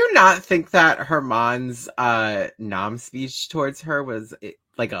 did you not think that Herman's nom speech towards her was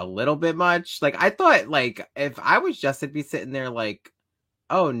like a little bit much? Like, I thought, like, if I was Jess, I'd be sitting there like,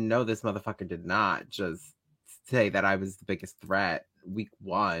 oh no, this motherfucker did not just say that I was the biggest threat week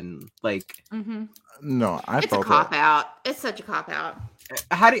 1. Like, no, it's a cop out. It's such a cop out.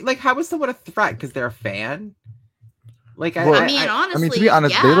 How was someone a threat? Because they're a fan? Like, well, honestly, I mean, to be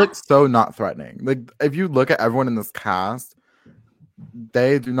honest, they look so not threatening. Like, if you look at everyone in this cast,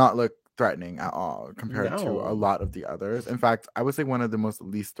 they do not look threatening at all compared to a lot of the others. In fact, I would say one of the most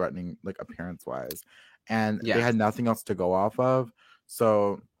least threatening, like appearance-wise. And they had nothing else to go off of.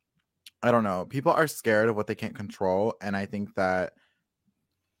 So, I don't know. People are scared of what they can't control, and I think that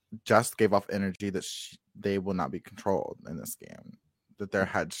just gave off energy that they will not be controlled in this game. That they're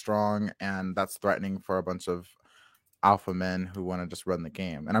headstrong, and that's threatening for a bunch of alpha men who want to just run the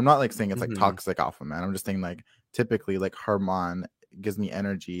game. And I'm not like saying it's like toxic alpha men. I'm just saying like typically like Herman gives me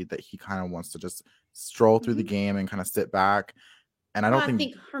energy that he kind of wants to just stroll through the game and kind of sit back. And I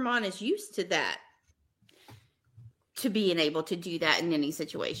think Herman is used to that, to being able to do that in any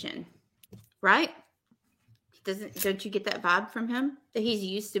situation, right? Don't you get that vibe from him that he's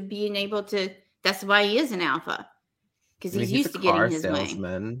used to being able to? That's why he is an alpha, because he's used to getting his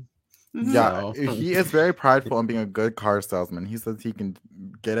way. Yeah, he is very prideful in being a good car salesman. He says he can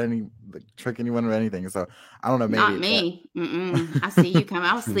get trick anyone or anything. So I don't know. Maybe not me. I see you come.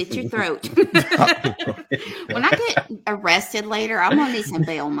 I'll slit your throat. When I get arrested later, I'm gonna need some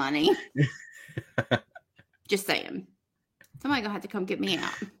bail money. Just saying, somebody gonna have to come get me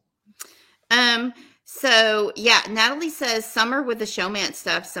out. So yeah, Natalie says summer with the showman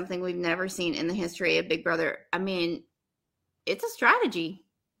stuff, something we've never seen in the history of Big Brother. I mean, it's a strategy.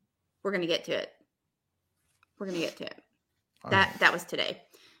 We're going to get to it. That was today.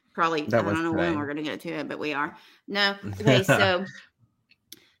 Probably, I don't know when we're going to get to it, but we are. No. Okay,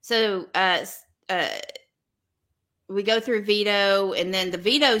 so we go through veto, and then the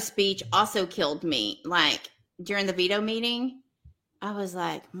veto speech also killed me. Like, during the veto meeting, I was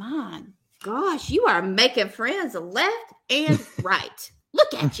like, my gosh, you are making friends left and right.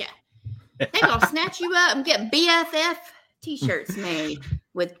 Look at you. They're going to snatch you up and get BFF T-shirts made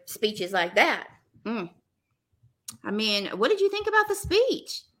with speeches like that. I mean, what did you think about the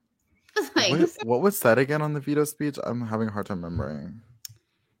speech? Like, what was said again on the veto speech? I'm having a hard time remembering.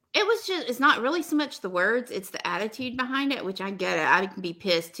 It was just, it's not really so much the words, it's the attitude behind it, which I get it. I can be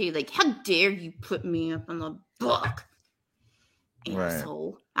pissed too. Like, how dare you put me up on the book?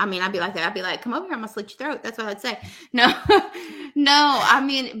 Asshole. Right. I mean, I'd be like that. I'd be like, come over here, I'm gonna slit your throat. That's what I'd say. No, I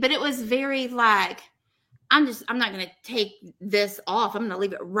mean, but it was very like, I'm not going to take this off. I'm going to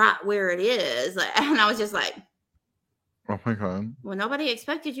leave it right where it is. And I was just like, oh my God. Well, nobody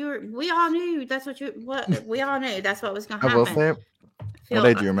expected you. We all knew that's we all knew that's what was going to happen. I will say, what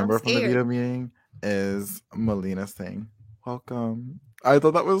I do remember from the veto meeting is Melina saying, welcome. I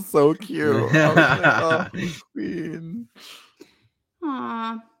thought that was so cute. I was like, oh, queen.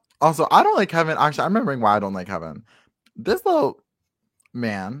 Aww. Also, I don't like Kevin. Actually, I'm remembering why I don't like Kevin. This little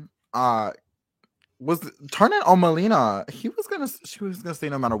man, was turning on Melina. She was gonna say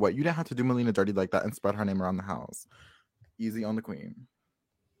no matter what. You didn't have to do Melina dirty like that and spread her name around the house. Easy on the queen.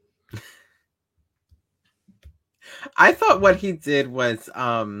 I thought what he did was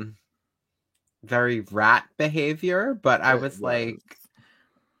very rat behavior, but I was like,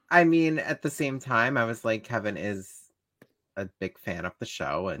 I mean, at the same time, I was like, Kevin is a big fan of the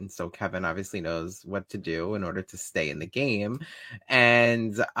show, and so Kevin obviously knows what to do in order to stay in the game.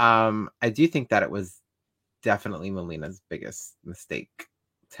 And I do think that it was definitely Melina's biggest mistake,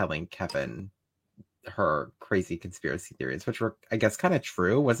 telling Kevin her crazy conspiracy theories, which were, I guess, kind of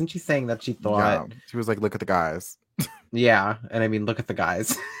true. Wasn't she saying that she thought... Yeah, she was like, look at the guys. Yeah, and I mean, look at the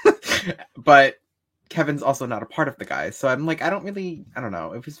guys. But Kevin's also not a part of the guys, so I'm like, I don't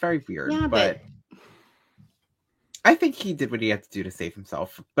know. It was very weird, but I think he did what he had to do to save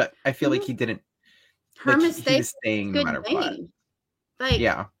himself, but I feel like he didn't. Her mistake. He was staying no matter what. Like,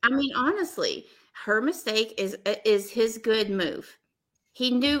 yeah. I mean, honestly, her mistake is his good move.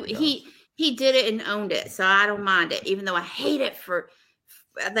 He knew he did it and owned it, so I don't mind it. Even though I hate it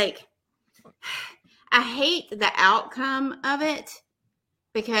I hate the outcome of it,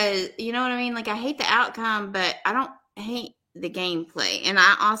 because you know what I mean. Like, I hate the outcome, but I don't hate the gameplay. And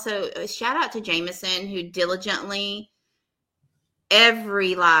I also shout out to Jameson, who diligently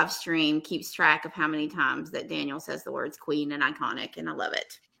every live stream keeps track of how many times that Daniel says the words queen and iconic, and I love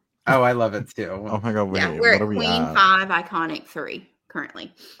it. Oh, I love it too. Oh my God, yeah, we're at queen 5, iconic 3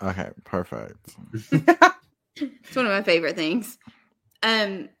 currently. Okay, perfect. It's one of my favorite things.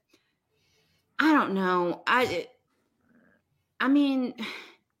 I don't know. I mean,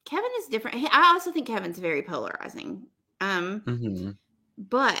 Kevin is different. I also think Kevin's very polarizing.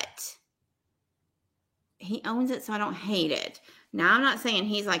 But he owns it, so I don't hate it. Now, I'm not saying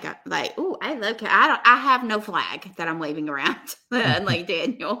he's like, ooh, I love Kevin. I have no flag that I'm waving around like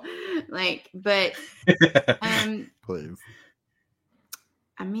Daniel. But please.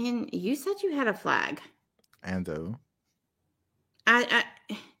 I mean, you said you had a flag. Ando. I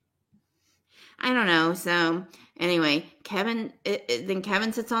don't know. So anyway, Kevin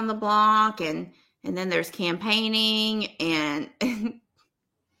sits on the block, and then there's campaigning, and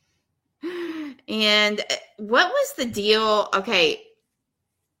and what was the deal? Okay,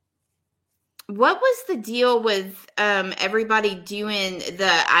 What was the deal with everybody doing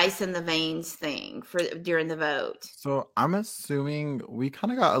the ice in the veins thing during the vote? So I'm assuming we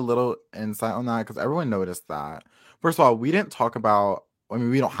kind of got a little insight on that because everyone noticed that. First of all, we didn't talk about. I mean,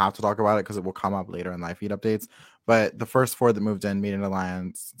 we don't have to talk about it because it will come up later in live feed updates. But the first 4 that moved in made an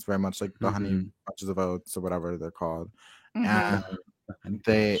alliance. It's very much like the honey bunches of oats or whatever they're called. And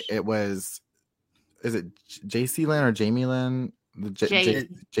it was, is it JC Lynn or Jamie Lynn? JC.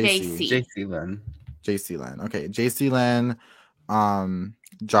 Lynn. JC Lynn. Okay, JC Lynn,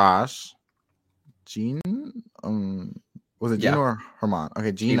 Josh, Gene, was it Gino or Herman?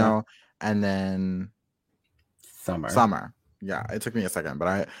 Okay, Gino, and then Summer. Yeah, it took me a second,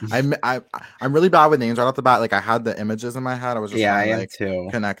 but I'm really bad with names right off the bat. Like I had the images in my head. I was just trying to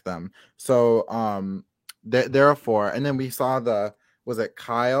connect them. So there are 4, and then we saw was it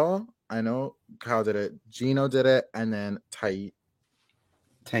Kyle? I know Kyle did it. Gino did it, and then Tanisha.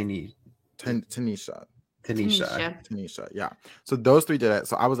 Yeah. So those 3 did it.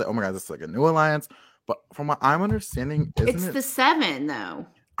 So I was like, oh my god, this is like a new alliance. But from what I'm understanding, it's the 7 though.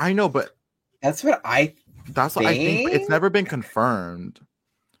 I know, but that's what I think. But it's never been confirmed,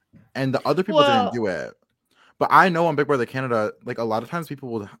 and the other people didn't do it. But I know on Big Brother Canada, like a lot of times people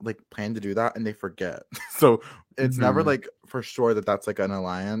will like plan to do that and they forget. So it's never like for sure that that's like an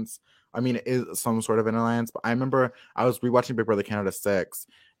alliance. I mean, it is some sort of an alliance. But I remember I was rewatching Big Brother Canada 6,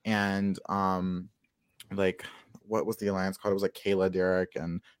 and like what was the alliance called? It was like Kayla, Derek,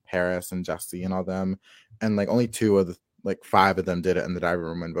 and Paris and Jesse and all them, and like only 2 of the 5 of them did it in the diary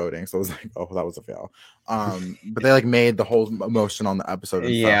room when voting. So it was like, oh, that was a fail. But they like made the whole emotion on the episode.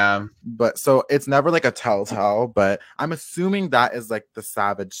 And stuff. But so it's never like a telltale, but I'm assuming that is like the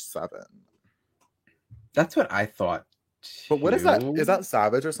Savage 7. That's what I thought. But what is that? Is that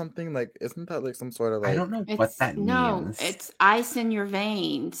Savage or something? Like, isn't that like some sort of like? I don't know what that means. No, it's ice in your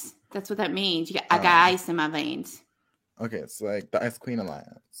veins. That's what that means. I got ice in my veins. Okay, it's like the Ice Queen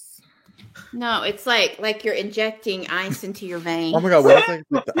Alliance. No, it's like you're injecting ice into your veins. Oh my god, what if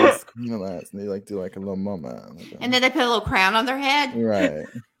like the Ice Queen Alliance and they like do like a little moment, like and then they put a little crown on their head. Right.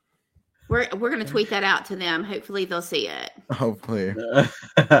 We're gonna tweet that out to them. Hopefully they'll see it. Hopefully.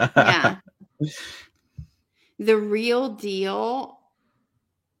 Yeah. The real deal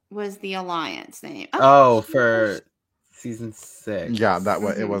was the alliance name. Oh, for season 6. Yeah,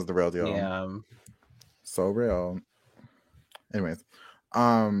 it was the real deal. Yeah. So real. Anyways,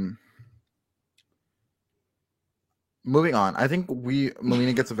 moving on. I think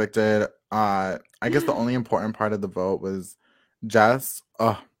Melina gets evicted. I guess the only important part of the vote was Jess.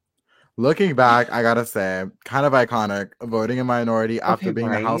 Looking back, I gotta say, kind of iconic. Voting a minority after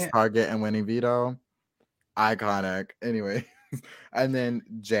being a house target and winning veto. Iconic. Anyway. And then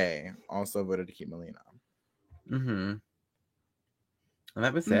Jay also voted to keep Melina. And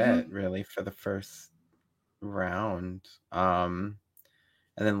that was it, really, for the first round. And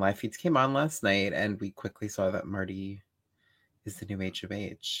then live feeds came on last night, and we quickly saw that Marty is the new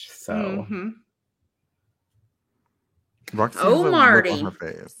HOH. So, Roxy Marty! On her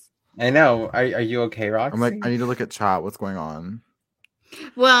face. I know. Are you okay, Roxy? I'm like, I need to look at chat. What's going on?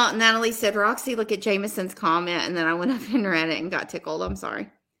 Well, Natalie said, Roxy, look at Jameson's comment, and then I went up and read it and got tickled. I'm sorry.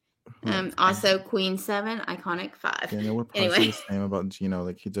 Also, Queen 7, iconic 5. Daniel would probably say the same about Gino,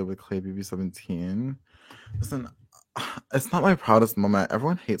 like he did with Clay BB17. Listen, it's not my proudest moment.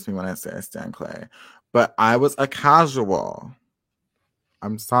 Everyone hates me when I say I stand Clay, but I was a casual.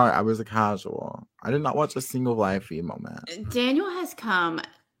 I'm sorry, I was a casual. I did not watch a single live feed moment. Daniel has come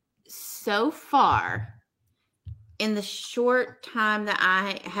so far in the short time that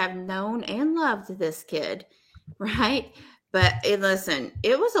I have known and loved this kid, right? But listen,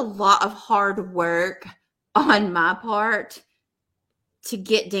 it was a lot of hard work on my part to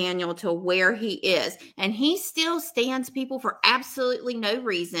get Daniel to where he is. And he still stands people for absolutely no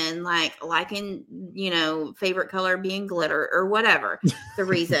reason, like liking, favorite color being glitter or whatever the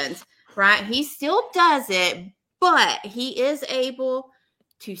reasons, right? He still does it, but he is able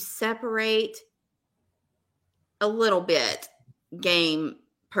to separate a little bit game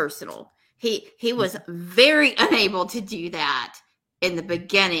personal. He was very unable to do that in the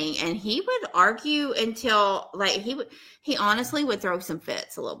beginning, and he would argue until he honestly would throw some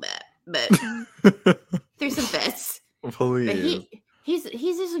fits a little bit, but through some fits. Please. But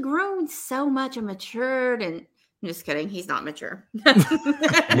he's just grown so much and matured, and I'm just kidding, he's not mature.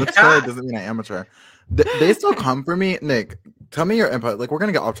 Mature doesn't mean I am mature. They still come for me. Nick, tell me your input. Like, we're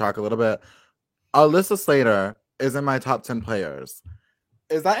gonna get off track a little bit. Alyssa Slater is in my top 10 players.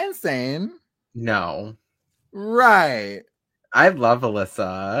 Is that insane? No. Right. I love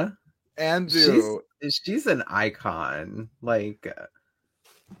Alyssa. And she's an icon. Like,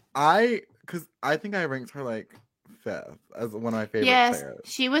 because because I think I ranked her like 5th as one of my favorite Yes, players.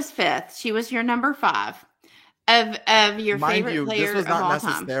 she was 5th. She was your number 5 of your Mind favorite you, player this was of not all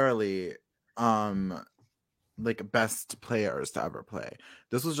time. necessarily like best players to ever play.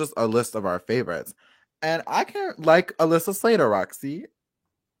 This was just a list of our favorites. And I can't like Alyssa Slater, Roxy.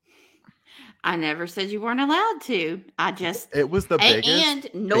 I never said you weren't allowed to. I just It was the biggest. and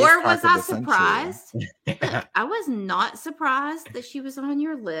nor was crack of I the century. surprised. Look, I was not surprised that she was on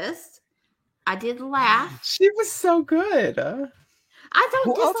your list. I did laugh. She was so good. I don't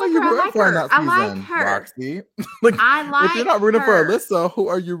Who else are dislike you her. I rooting like for in her. that I season, like her. Roxy? Like, I like if you're not rooting her. for Alyssa, who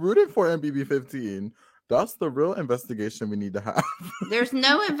are you rooting for in BB15? That's the real investigation we need to have. There's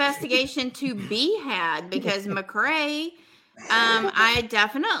no investigation to be had because McCrae, I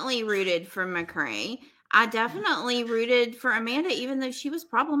definitely rooted for McCrae. I definitely rooted for Amanda, even though she was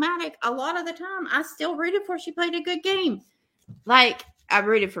problematic a lot of the time. I still rooted for her. She played a good game. Like, I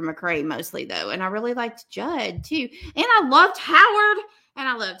rooted for McCrae mostly, though. And I really liked Judd, too. And I loved Howard. And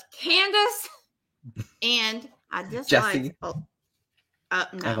I loved Candace. And I disliked... Jessie. no. I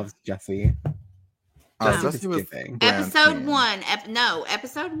love Jessie. Jessie was Episode 1.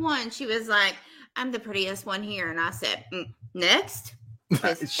 Episode 1, she was like, I'm the prettiest one here. And I said, next.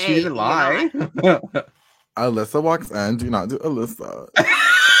 She didn't lie. Alyssa walks in. Do not do Alyssa.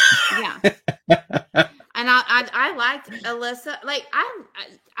 Yeah. And I liked Alyssa. Like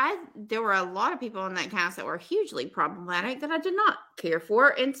I there were a lot of people in that cast that were hugely problematic that I did not care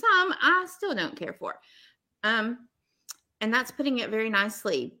for, and some I still don't care for. And that's putting it very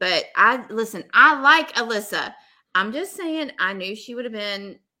nicely. But I like Alyssa. I'm just saying I knew she would have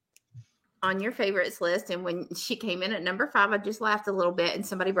been on your favorites list, and when she came in at number 5, I just laughed a little bit, and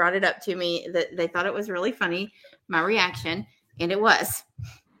somebody brought it up to me that they thought it was really funny, my reaction, and it was.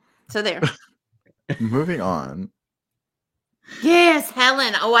 So there. Moving on. Yes,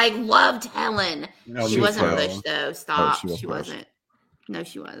 Helen. Oh, I loved Helen. No, she wasn't Bush, though. Stop. She wasn't. No,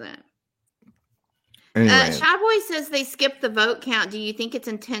 she wasn't. Anyway. Shy Boy says they skipped the vote count. Do you think it's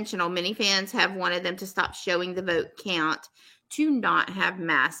intentional? Many fans have wanted them to stop showing the vote count to not have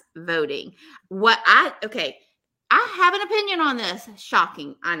mass voting. I have an opinion on this.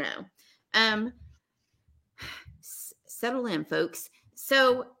 Shocking, I know. Settle in, folks.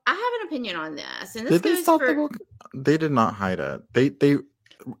 So I have an opinion on this, and this Did they stop the vote? They did not hide it. They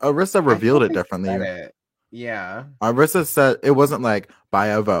Arissa revealed it differently. Yeah. Arissa said it wasn't like by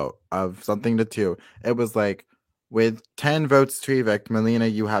a vote of something to 2. It was like with 10 votes to evict, Melina,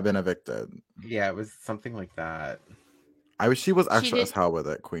 you have been evicted. Yeah, it was something like that. She was extra as hell with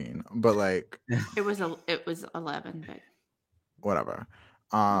it, Queen. But like it was 11, but whatever.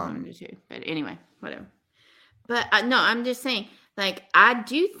 1 to 2. But anyway, whatever. But no, I'm just saying, like, I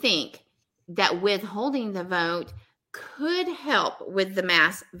do think that withholding the vote could help with the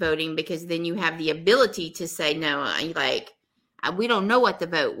mass voting, because then you have the ability to say no. Like, we don't know what the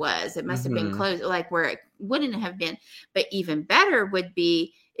vote was. It must have been close, like where it wouldn't have been. But even better would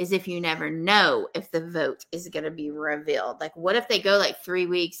be is if you never know if the vote is going to be revealed. Like, what if they go like 3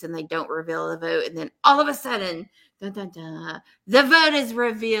 weeks and they don't reveal the vote, and then all of a sudden, dun, dun, dun, the vote is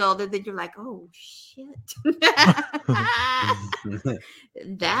revealed, and then you're like, oh shit.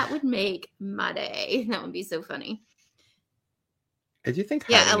 That would make my day. That would be so funny. Did you think?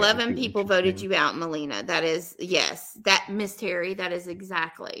 Yeah, 11 people voted you out, Melina. That is, yes, that Miss Terry. That is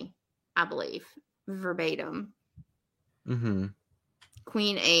exactly, I believe, verbatim. Mm-hmm.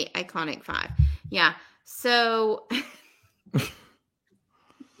 Queen 8, iconic 5. Yeah. So.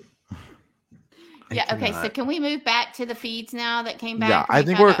 Yeah. Okay. So can we move back to the feeds now that came back? Yeah, I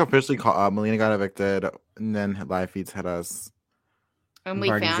think we're officially caught up. Melina got evicted, and then live feeds hit us. And we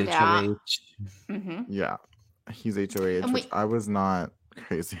found out. Mm-hmm. Yeah, he's HOH, which I was not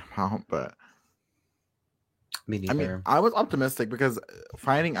crazy about, but me neither. I mean, I was optimistic because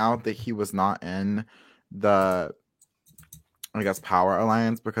finding out that he was not in the, I guess, Power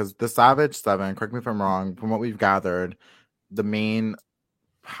Alliance, because the Savage 7, correct me if I'm wrong, from what we've gathered, the main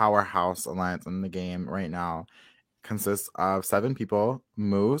powerhouse alliance in the game right now consists of 7 people: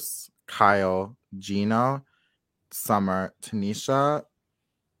 Moose, Kyle, Gino, Summer, Tanisha,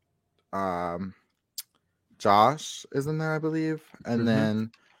 Josh is in there, I believe, and then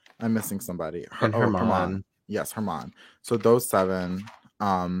I'm missing somebody. Herman. Yes, Herman. So those 7.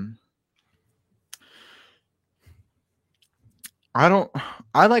 I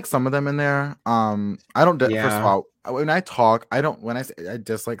like some of them in there. I don't. First of all, when I talk, when I say I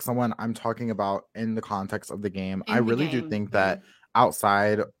dislike someone, I'm talking about in the context of the game. I really do think that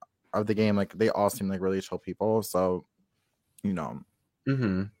outside of the game, like, they all seem like really chill people. So, you know.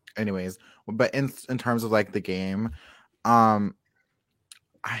 Anyways, but in terms of like the game, I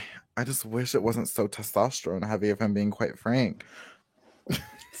I just wish it wasn't so testosterone heavy, if I'm being quite frank.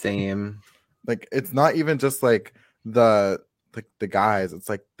 Same. Like, it's not even just like the guys, it's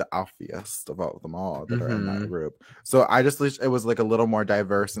like the alphiest of all them all that are in that group. So I just wish it was like a little more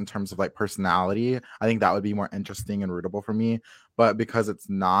diverse in terms of like personality. I think that would be more interesting and rootable for me. But because it's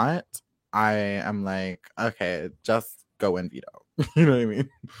not, I am like, okay, just go and veto. You know what I mean?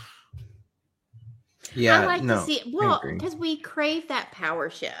 Yeah, I like no, to see because we crave that power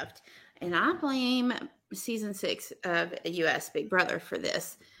shift, and I blame season 6 of US Big Brother for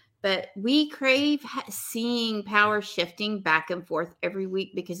this. But we crave seeing power shifting back and forth every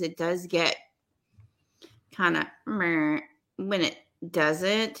week because it does get kind of when it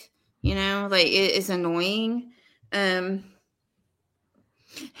doesn't, like it is annoying. Ham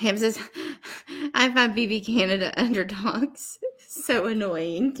says, I find BB Canada underdogs so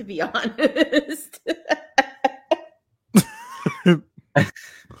annoying, to be honest.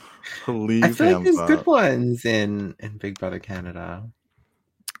 Please, I feel like there's good ones in Big Brother Canada.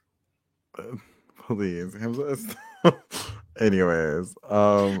 Please, anyways.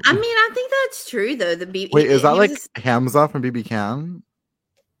 I mean, I think that's true though. Wait, is that like Hamza from BB Can?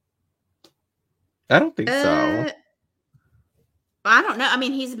 I don't think so. I don't know. I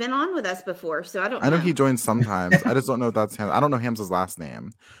mean, he's been on with us before, so I don't know. I know he joins sometimes. I just don't know if that's him. I don't know Hamza's last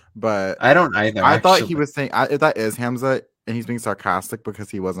name, but I don't either. I thought he was saying if that is Hamza and he's being sarcastic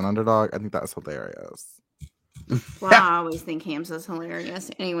because he was an underdog. I think that's hilarious. Well, I always think Hamza's hilarious.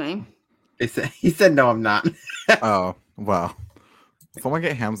 Anyway. He said, no, I'm not. Oh, well. Someone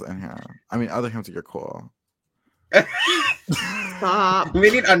get Hamza in here. I mean, other Hamza, you're cool. Stop. We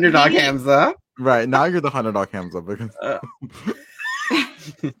need underdog Hamza. Right, now you're the underdog Hamza. Because...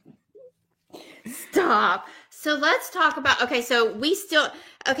 Stop. So let's talk about, chat.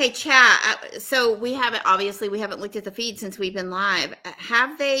 So we haven't looked at the feed since we've been live.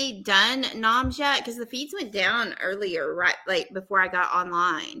 Have they done noms yet? Because the feeds went down earlier, right? Like before I got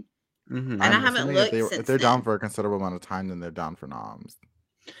online. Mm-hmm. And I haven't looked if they're down for a considerable amount of time, then they're down for noms.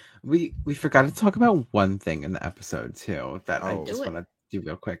 We forgot to talk about one thing in the episode too that I just want to do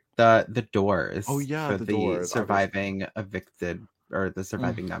real quick. The doors. Oh yeah, for the doors. Surviving evicted, or the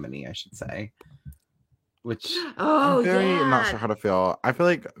surviving nominee, I should say. Which I'm very not sure how to feel. I feel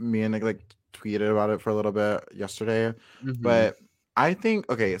like me and Nick like tweeted about it for a little bit yesterday, but I think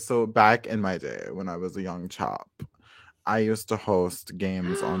so back in my day when I was a young chap, I used to host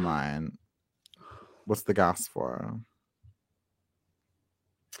games online. What's the gas for?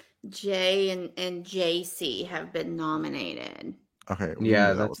 Jay and JC have been nominated. Okay.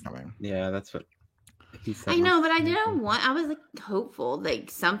 Yeah, that was coming. Yeah, that's what he said. I know, but I didn't want. I was like hopeful, like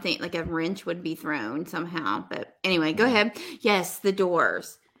something like a wrench would be thrown somehow. But anyway, go ahead. Yes, the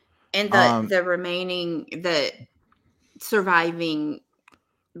doors and the remaining surviving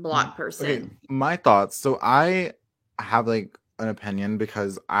block person. Okay, my thoughts. So I have like an opinion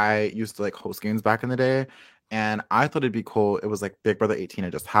because I used to like host games back in the day, and I thought it'd be cool. It was like Big Brother 18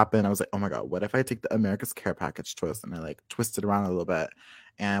 had just happened. I was like, oh my god, what if I take the America's Care Package twist and I like twist it around a little bit,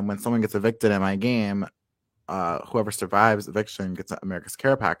 and when someone gets evicted in my game, whoever survives eviction gets an America's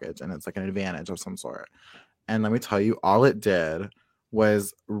Care Package, and it's like an advantage of some sort. And let me tell you, all it did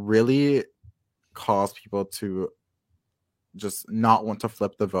was really cause people to just not want to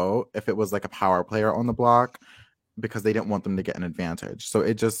flip the vote if it was like a power player on the block, because they didn't want them to get an advantage. So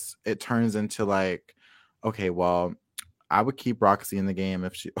it turns into like, okay, well, I would keep Roxy in the game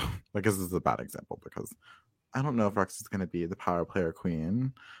if she like, this is a bad example because I don't know if Roxy's going to be the power player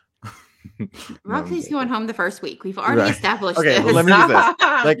queen. Roxy's going home the first week. We've already established okay, this. Let me use this.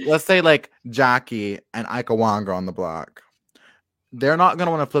 Like, let's say like Jackie and Ika Wong are on the block. They're not going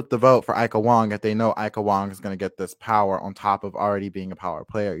to want to flip the vote for Ika Wong if they know Ika Wong is going to get this power on top of already being a power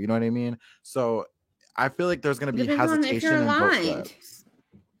player. You know what I mean? So I feel like there's going to be hesitation in vote flips.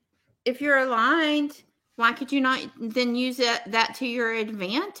 If you're aligned, why could you not then use that to your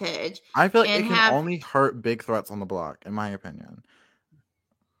advantage? I feel like it can only hurt big threats on the block, in my opinion.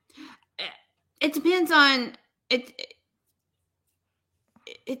 It depends on it.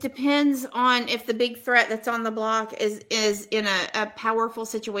 It depends on if the big threat that's on the block is in a powerful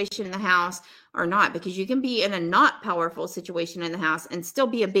situation in the house or not, because you can be in a not powerful situation in the house and still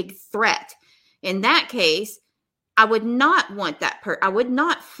be a big threat. In that case, I would not want that I would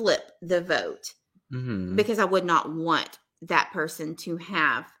not flip the vote because I would not want that person to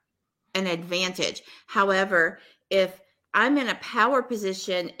have an advantage. However, if I'm in a power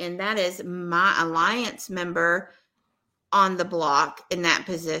position and that is my alliance member on the block in that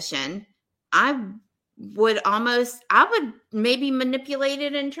position, I would maybe manipulate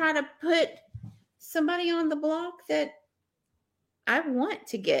it and try to put somebody on the block that I want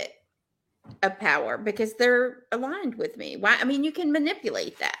to get of power because they're aligned with me. Why? I mean, you can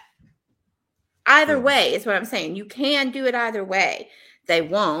manipulate that. Either True. way is what I'm saying. You can do it either way. They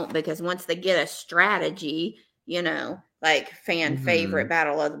won't because once they get a strategy, like fan favorite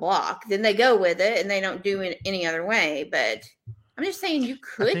Battle of the Block, then they go with it and they don't do it any other way. But I'm just saying you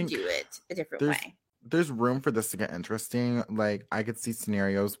could think do it a different way. There's room for this to get interesting. Like I could see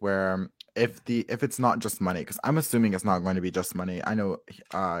scenarios where if it's not just money, because I'm assuming it's not going to be just money. I know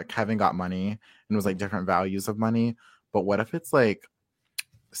Kevin got money and it was like different values of money, but what if it's like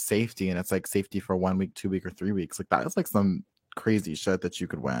safety and it's like safety for 1 week, 2 week, or 3 weeks? Like that is like some crazy shit that you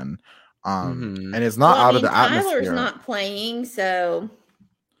could win. And it's not out of the atmosphere. Tyler's not playing, so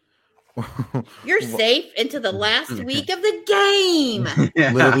you're safe into the last week of the game.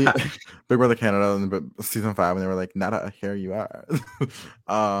 Yeah. Literally, Big Brother Canada in season 5, and they were like, "Nada, here you are."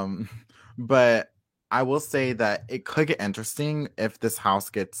 But I will say that it could get interesting if this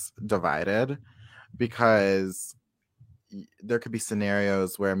house gets divided, because there could be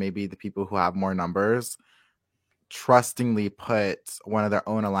scenarios where maybe the people who have more numbers trustingly put one of their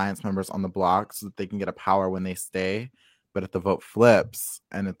own alliance members on the block so that they can get a power when they stay. But if the vote flips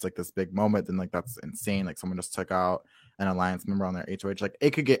and it's like this big moment, then like that's insane. Like someone just took out an alliance member on their HOH. Like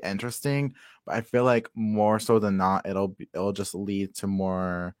it could get interesting, but I feel like more so than not, it'll just lead to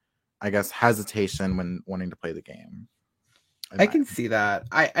more, I guess, hesitation when wanting to play the game. I can see that.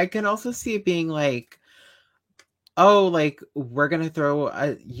 I can also see it being like, oh, like we're gonna throw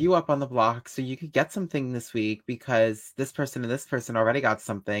you up on the block so you could get something this week because this person and this person already got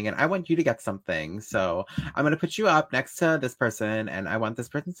something, and I want you to get something. So I'm gonna put you up next to this person, and I want this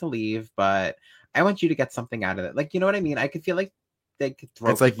person to leave, but I want you to get something out of it. Like, you know what I mean? I could feel like they could throw.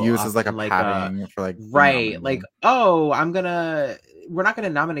 It's like used as like a padding for like right. Like, oh, we're not gonna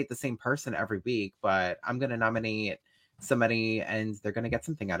nominate the same person every week, but I'm gonna nominate somebody and they're gonna get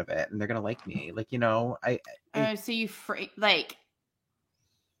something out of it and they're gonna like me. Like, So you like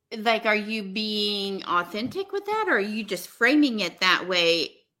are you being authentic with that, or are you just framing it that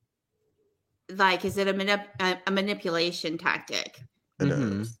way? Like, is it a manipulation tactic? It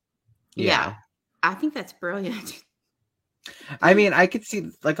is. Yeah, I think that's brilliant. I mean, I could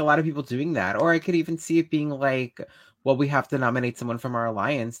see like a lot of people doing that, or I could even see it being like, well, we have to nominate someone from our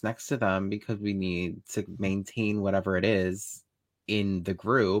alliance next to them because we need to maintain whatever it is in the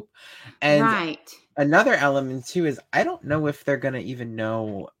group. And another element too is I don't know if they're gonna even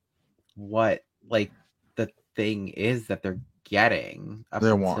know what like the thing is that they're getting up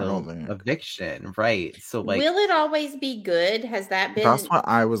until eviction, right? So like, will it always be good? Has that been? That's what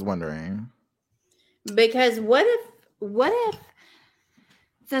I was wondering. Because what if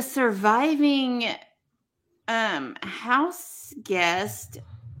the surviving house guest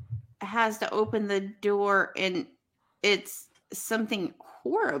has to open the door and it's something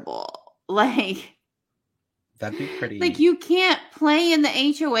horrible? Like, that'd be pretty. Like, you can't play in the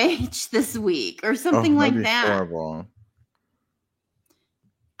HOH this week or something like that. Horrible.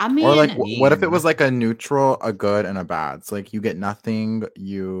 I mean, or like, what if it was like a neutral, a good, and a bad? So like, you get nothing,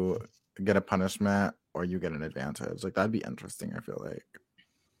 you get a punishment, or you get an advantage. Like, that'd be interesting. I feel like.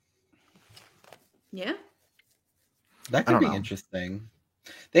 Yeah. That could be interesting.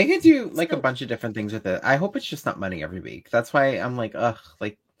 They could do like a bunch of different things with it. I hope it's just not money every week. That's why I'm like, ugh,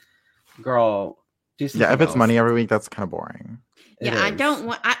 like, girl, do something if it's else. money every week, that's kind of boring. I don't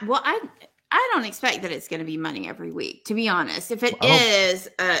want. I don't expect that it's going to be money every week. To be honest, if it is,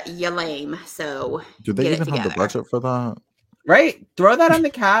 you're lame. So do they even have the budget for that? Right, throw that on the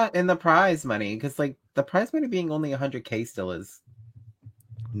cat in the prize money, because like the prize money being only 100K still is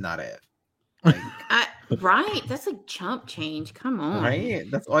not it. Like, right, that's like chump change. Come on, right?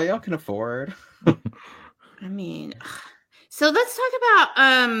 That's all y'all can afford. I mean, so let's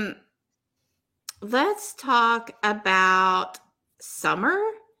talk about Summer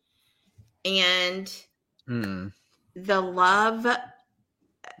and the love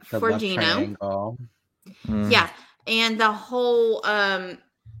for Gino. Yeah, and the whole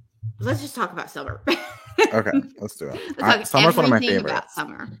let's just talk about Summer. Okay, let's do it. Summer's one of my favorites. About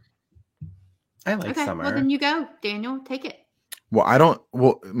Summer. I like Summer. Well, then you go, Daniel. Take it. Well,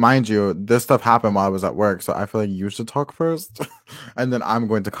 mind you, this stuff happened while I was at work, so I feel like you should talk first, and then I'm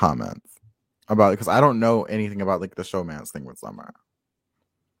going to comment about it because I don't know anything about like the showmance thing with Summer.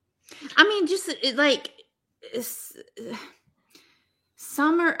 I mean, just like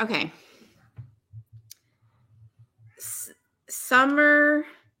Summer. Okay, Summer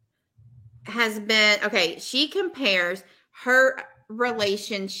has been okay. She compares her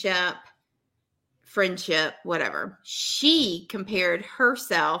relationship, friendship, whatever. She compared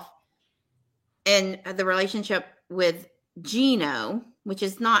herself and the relationship with Gino which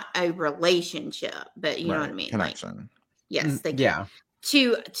is not a relationship, but you know what I mean? Connection. Like, yes, thank Yeah.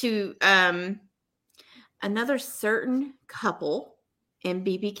 you. To another certain couple in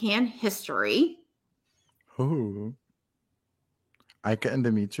BB Can history. Who? Ika and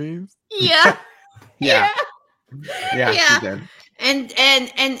Demetrius? Yeah. Yeah. Yeah, Yeah. she did.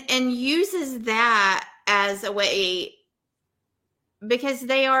 And uses that as a way because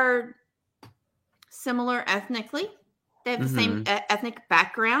they are similar ethnically. They have the same ethnic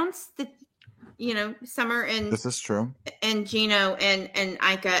backgrounds. That Summer and This is true. and Gino and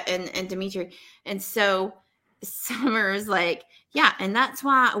Ika and Dimitri. And so Summer is like, yeah, and that's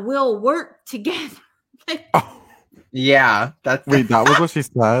why we'll work together. Oh, Yeah, that's wait, that was what she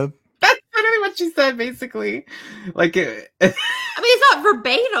said? that's literally what she said, basically. Like, I mean, it's not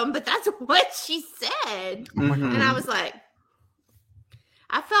verbatim, but that's what she said. Oh my Mhm. God. And I was like,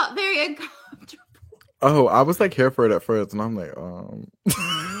 I felt very uncomfortable. Oh, I was like here for it at first, and I'm like,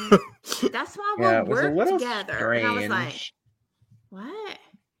 That's why Yeah, we'll it was a work little together. And I was like, strange. what?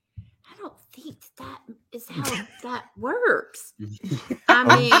 I don't think that is how that works.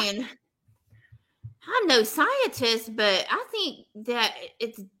 I mean, I'm no scientist, but I think that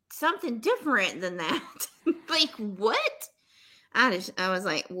it's something different than that. Like, what? I was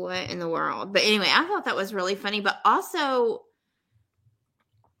like, what in the world? But anyway, I thought that was really funny. But also,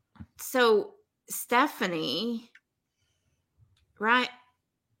 so Stephanie, right?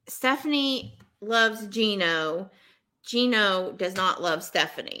 Stephanie loves Gino. Gino does not love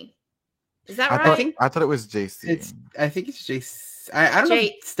Stephanie. Is that right? I thought it was JC. I think it's JC. I don't know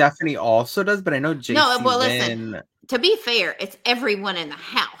if Stephanie also does, but I know JC. No, well, listen. To be fair, it's everyone in the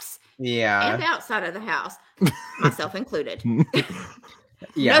house. Yeah. And outside of the house, myself included.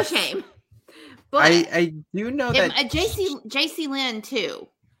 Yes. No shame. But I do know that JC Lynn too.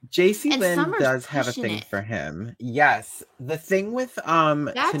 JC And Lynn Summer's does have a pushing thing it. for him. Yes. The thing with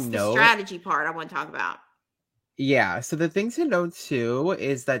That's to the note, strategy part I want to talk about. yeah, so the thing to note too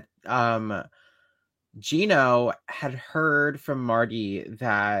is that Gino had heard from Marty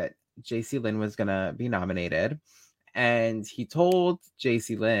that JC Lynn was gonna be nominated, and he told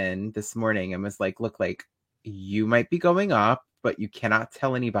JC Lynn this morning and was like, look, like, you might be going up, but you cannot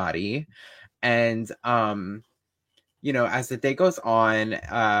tell anybody. And as the day goes on,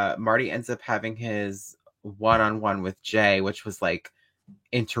 Marty ends up having his one-on-one with Jay, which was like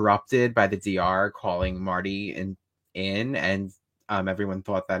interrupted by the DR calling Marty in, and everyone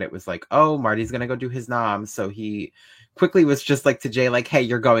thought that it was like, oh, Marty's gonna go do his nom. So he quickly was just like to Jay, like, hey,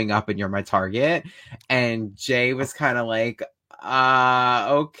 you're going up and you're my target. And Jay was kind of like,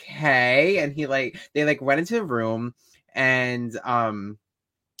 okay. And they went into the room, and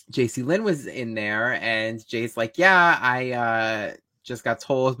JC Lynn was in there, and Jay's like, yeah, I just got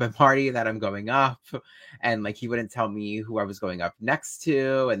told by Marty that I'm going up, and like he wouldn't tell me who I was going up next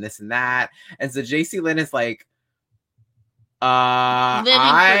to, and this and that. And so JC Lynn is like, living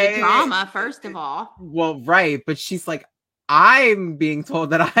for the drama, first of all. Well, right, but she's like, I'm being told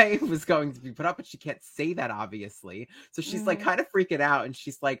that I was going to be put up, but she can't say that, obviously. So she's like kind of freaking out, and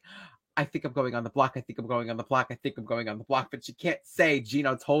she's like, I think I'm going on the block. I think I'm going on the block. I think I'm going on the block. But she can't say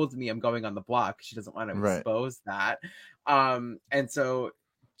Gino told me I'm going on the block. She doesn't want to expose that. And so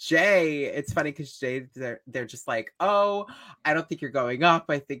Jay, it's funny because Jay, they're just like, oh, I don't think you're going up.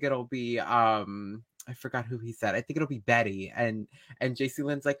 I think it'll be I forgot who he said. I think it'll be Betty. And JC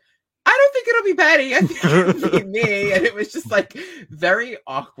Lynn's like, I don't think it'll be Betty. I think it'll be me. And it was just like very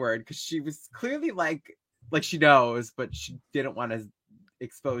awkward because she was clearly like she knows, but she didn't want to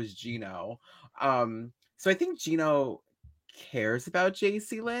expose Gino. So I think Gino cares about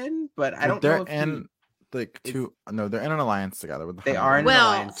JC Lynn, but I don't know if they're in an alliance together with they are in an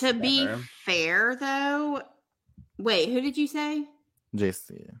alliance to together. be fair though, wait, who did you say?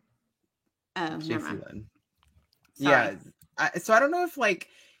 JC. Oh, never mind. JC Lynn. Sorry. Yeah. So I don't know if like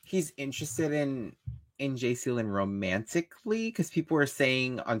he's interested in JC Lynn romantically, because people were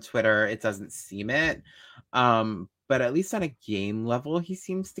saying on Twitter it doesn't seem it. But at least on a game level, he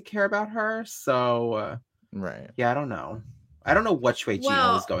seems to care about her. So, right. Yeah, I don't know. I don't know which way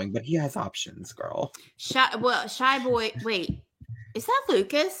Gino is going, but he has options, girl. Shy Boy. Wait, is that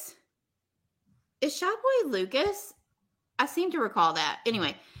Lucas? Is Shy Boy Lucas? I seem to recall that.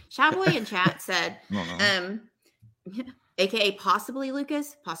 Anyway, Shy Boy in chat said, aka possibly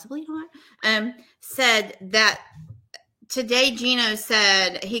Lucas, possibly not, said that today Gino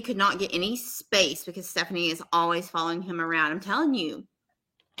said he could not get any space because Stephanie is always following him around. I'm telling you,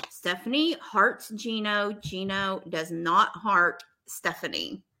 Stephanie hearts Gino. Gino does not heart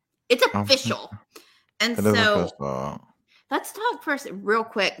Stephanie. It's official. And so let's talk first real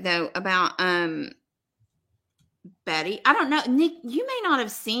quick though about Betty. I don't know, Nick. You may not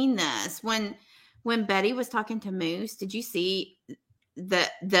have seen this when Betty was talking to Moose. Did you see the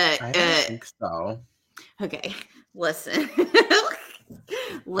I don't think so. Okay, listen.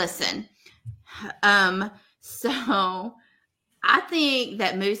 Listen. So I think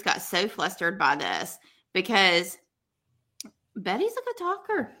that Moose got so flustered by this because Betty's a good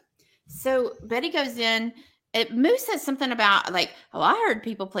talker. So Betty goes in. Moose says something about like, oh, I heard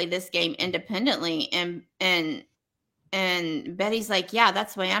people play this game independently, and Betty's like, yeah,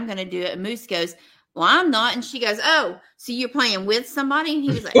 that's the way I'm going to do it. And Moose goes, well, I'm not. And she goes, oh, so you're playing with somebody? And he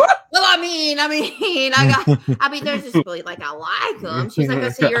was like, well, I mean, there's this really like, I like them. She's like, oh,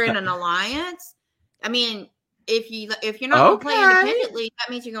 so you're in an alliance? I mean, if you're not going to play independently, that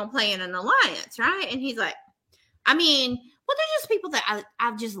means you're going to play in an alliance, right? And he's like, I mean, well, they're just people that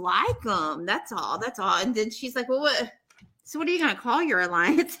I just like them. That's all. And then she's like, well, what? So what are you going to call your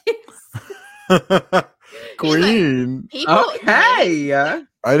alliances? Queen. Like, okay.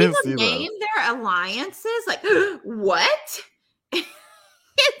 I didn't see name that. their alliances. Like, what?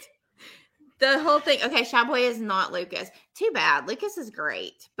 The whole thing. Okay, Shy Boy is not Lucas. Too bad. Lucas is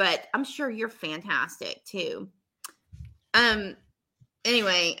great, but I'm sure you're fantastic too.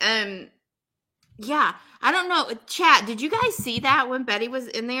 Anyway, yeah, I don't know. Chat, did you guys see that when Betty was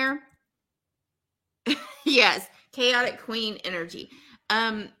in there? Yes, chaotic queen energy.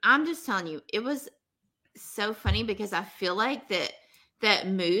 I'm just telling you, it was so funny because I feel like that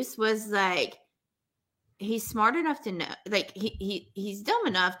Moose was like, he's smart enough to know, like he's dumb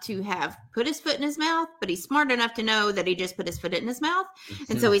enough to have put his foot in his mouth, but he's smart enough to know that he just put his foot in his mouth,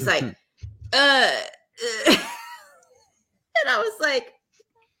 and so he's like, and I was like,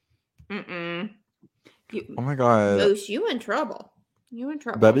 oh my god, Moose, you in trouble.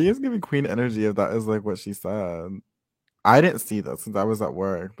 Betty is giving queen energy if that is like what she said. I didn't see this since I was at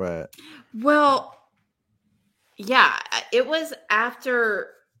work, but well, yeah, it was after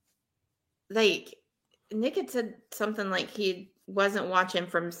like Nick had said something like he wasn't watching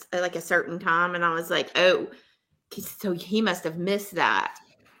from like a certain time, and I was like, oh, so he must have missed that.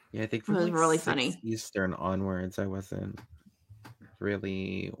 Yeah, I think from it was like really 6 funny. Eastern onwards, I wasn't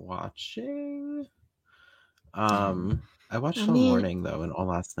really watching. I watched all morning though, and all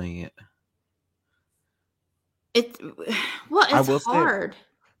last night. It's hard.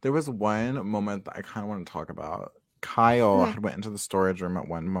 There was one moment that I kind of want to talk about. Kyle had went into the storage room at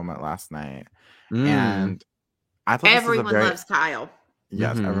one moment last night, and I thought everyone loves Kyle.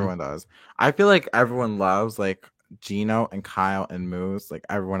 Yes, everyone does. I feel like everyone loves like Gino and Kyle and Moose. Like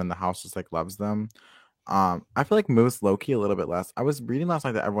everyone in the house just like loves them. I feel like Moose low-key a little bit less. I was reading last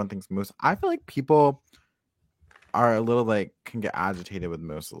night that everyone thinks Moose. I feel like people are a little like can get agitated with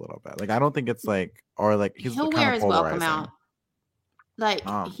Moose a little bit. Like I don't think it's like, or like he'll wear his welcome out. Like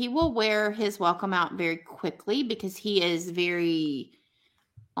he will wear his welcome out very quickly because he is very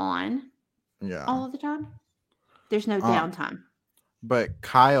on. Yeah. All of the time. There's no downtime. But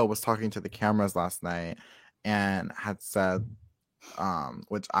Kyle was talking to the cameras last night and had said,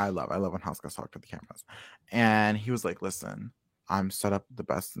 which I love when house guys talk to the cameras. And he was like, listen, I'm set up the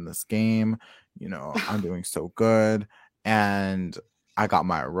best in this game. You know, I'm doing so good. And I got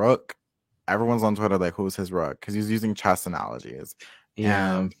my rook. Everyone's on Twitter like, who's his rook? Because he's using chess analogies.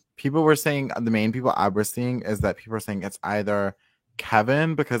 Yeah. And people were saying, the main people I was seeing is that people are saying it's either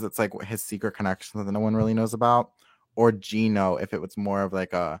Kevin, because it's like his secret connection that no one really knows about, or Gino, if it was more of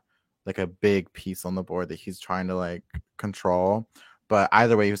like a big piece on the board that he's trying to like control. But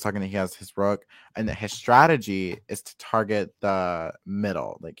either way, he was talking that he has his rook, and that his strategy is to target the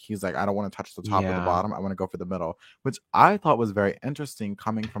middle. Like he's like, I don't want to touch the top or the bottom. I want to go for the middle, which I thought was very interesting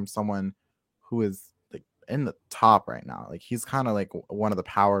coming from someone who is like in the top right now. Like he's kind of like one of the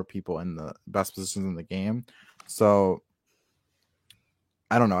power people in the best positions in the game. So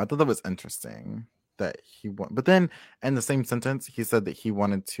I don't know. I thought that was interesting that he won. But then in the same sentence, he said that he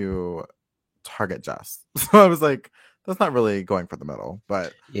wanted to target Jess. So I was like, that's not really going for the middle.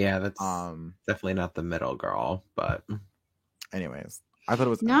 But yeah, that's definitely not the middle girl. But anyways, I thought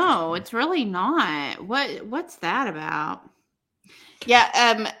it was no, it's really not. What's that about?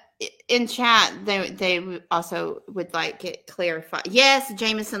 Yeah, in chat they also would like it clarified. Yes,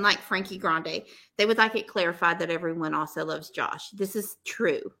 Jameson, like Frankie Grande, they would like it clarified that everyone also loves Josh. This is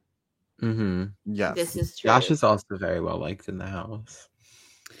true. Yes, this is true. Josh is also very well liked in the house.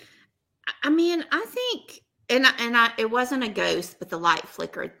 I mean, I think, and it wasn't a ghost, but the light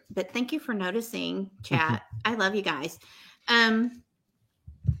flickered. But thank you for noticing, chat. I love you guys.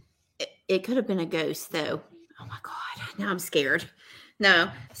 It could have been a ghost, though. Oh my god! Now I'm scared.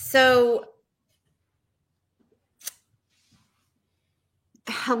 No, so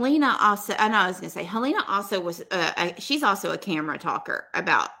Helena also, I know I was going to say, Helena also was, she's also a camera talker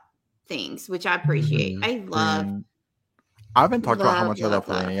about things, which I appreciate. I love. I haven't talked about how Love, much I love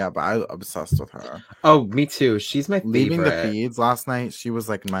love, Helena yet, but I'm obsessed with her. Oh, me too. She's my favorite. Leaving the feeds last night, she was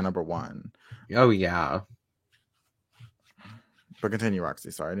like my number one. Oh, yeah. But continue,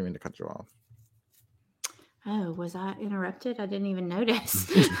 Roxy. Sorry, I didn't mean to cut you off. Oh, was I interrupted? I didn't even notice.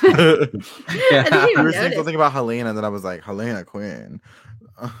 You were saying something about Helena, and then I was like, Helena Queen.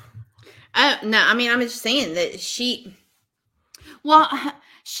 No, I mean, I'm just saying that she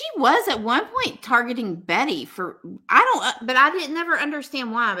was at one point targeting Betty but I didn't never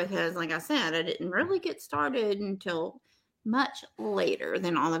understand why, because like I said, I didn't really get started until much later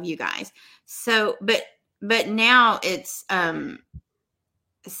than all of you guys. So, but now it's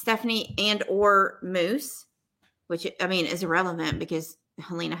Stephanie and or Moose, which I mean is irrelevant because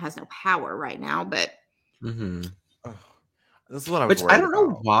Helena has no power right now, but Mm-hmm. This is what I was. Which I don't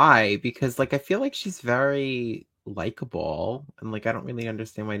know why, because like I feel like she's very likable, and like I don't really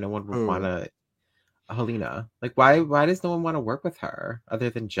understand why no one would want to Helena. Like why does no one want to work with her other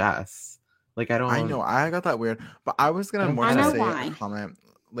than Jess? Like I know I got that weird, but I was gonna more to say a comment.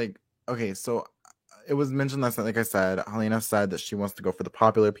 Like, okay, so it was mentioned last night, like I said, Helena said that she wants to go for the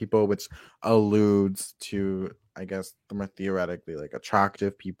popular people, which alludes to, I guess, the more theoretically like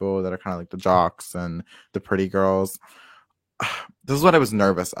attractive people that are kind of like the jocks and the pretty girls. This is what I was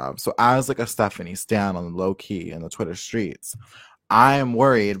nervous of. So as like a Stephanie stan on low key in the Twitter streets, I am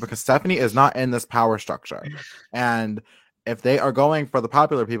worried because Stephanie is not in this power structure. And if they are going for the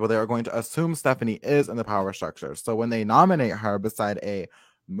popular people, they are going to assume Stephanie is in the power structure. So when they nominate her beside a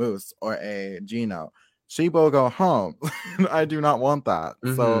Moose or a Gino, she will go home. I do not want that.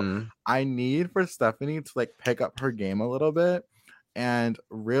 Mm-hmm. So I need for Stephanie to like pick up her game a little bit and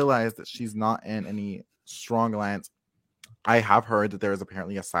realize that she's not in any strong alliance. I have heard that there is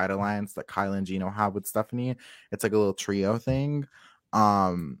apparently a side alliance that Kyle and Gino have with Stephanie. It's like a little trio thing.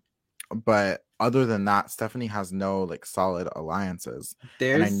 But other than that, Stephanie has no like solid alliances.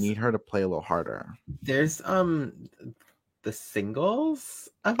 And I need her to play a little harder. There's the singles.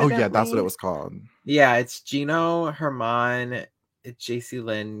 Evidently. Oh yeah, that's what it was called. Yeah, it's Gino, Herman, JC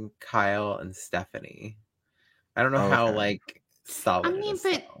Lynn, Kyle, and Stephanie. I don't know how like solid. I mean,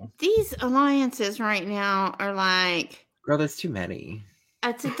 but these alliances right now are like, girl, there's too many.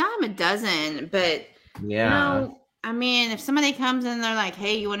 It's a dime a dozen, but yeah. You know, I mean, if somebody comes in, they're like,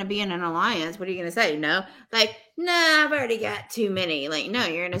 "Hey, you want to be in an alliance?" What are you going to say? No, like, no, I've already got too many. Like, no,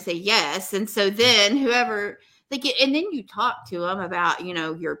 you're going to say yes, and so then whoever they get, and then you talk to them about, you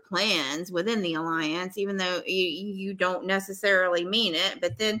know, your plans within the alliance, even though you don't necessarily mean it,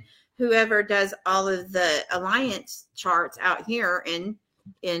 but then whoever does all of the alliance charts out here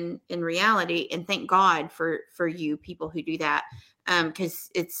in reality, and thank God for you people who do that, because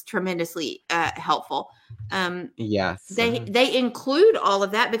it's tremendously helpful. Yes, they include all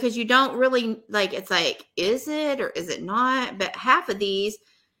of that because you don't really like. It's like, is it or is it not? But half of these,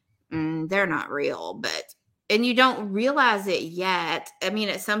 they're not real, and you don't realize it yet. I mean,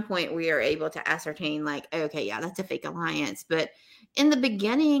 at some point we are able to ascertain like, okay, yeah, that's a fake alliance. But in the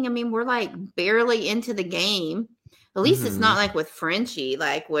beginning, I mean, we're like barely into the game. At least it's not like with Frenchie,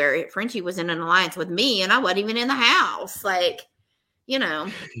 like where Frenchie was in an alliance with me and I wasn't even in the house. Like, you know.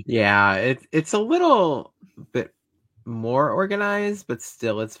 Yeah, it's a little bit more organized, but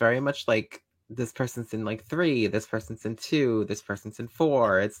still it's very much like this person's in like 3, this person's in 2, this person's in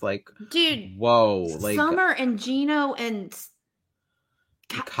 4. It's like, dude, whoa, like Summer and Gino and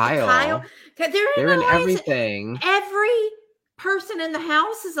Kyle. They're in everything. Every person in the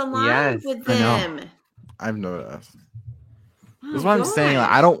house is aligned with them. I've noticed. This is what I'm saying. Like,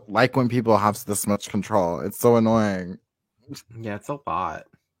 I don't like when people have this much control. It's so annoying. Yeah, it's a lot.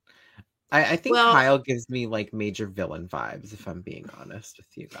 I think Kyle gives me like major villain vibes, if I'm being honest with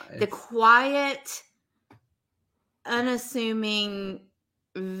you guys. The quiet, unassuming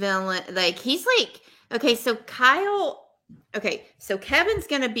villain. Like, he's like, okay, so Kevin's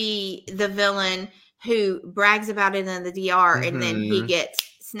going to be the villain who brags about it in the DR and then he gets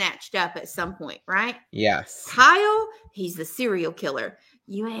snatched up at some point, right? Yes. Kyle, he's the serial killer.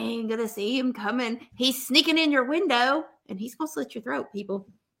 You ain't going to see him coming. He's sneaking in your window and he's going to slit your throat, people.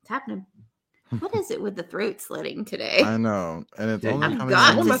 It's happening. What is it with the throat slitting today? I know. And it's only I've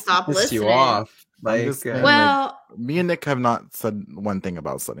got to stop listening. You off. Like, well, me and Nick have not said one thing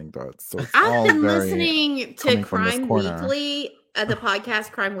about slitting throats. So I've been listening to Crime Weekly, the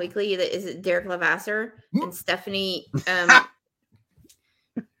podcast Crime Weekly. That is Derek Levasseur and Stephanie.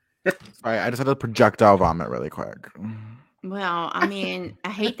 Sorry, I just had a projectile vomit really quick. Well, I mean, I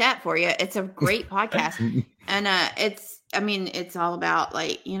hate that for you. It's a great podcast, and I mean, it's all about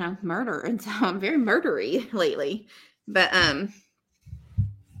like, murder. And so I'm very murdery lately. But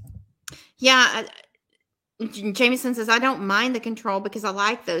yeah, Jameson says, I don't mind the control because I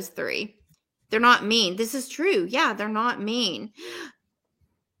like those three. They're not mean. This is true. Yeah, they're not mean.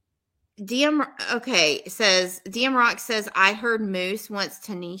 DM Rock says, I heard Moose wants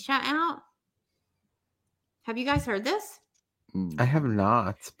Tanisha out. Have you guys heard this? I have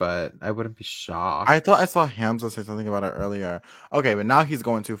not, but I wouldn't be shocked. I thought I saw Hamza say something about it earlier. Okay, but now he's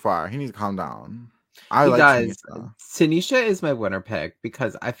going too far. He needs to calm down. He does. Tanisha is my winner pick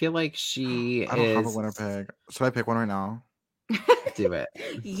because I feel like she I don't have a winner pick. Should I pick one right now? Do it.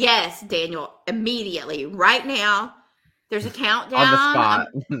 Yes, Daniel. Immediately. Right now. There's a countdown. On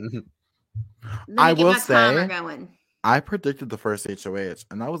the spot. I will say, I predicted the first HOH,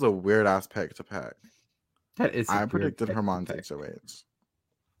 and that was a weird ass pick to pick. That is. I predicted Herman's HOH.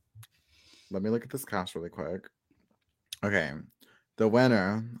 Let me look at this cast really quick. Okay. The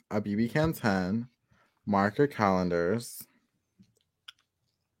winner, a BB Can 10. Mark your calendars.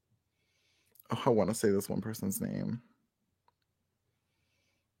 Oh, I want to say this one person's name.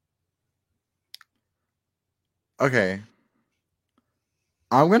 Okay.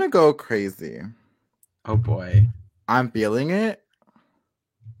 I'm going to go crazy. Oh, boy. I'm feeling it.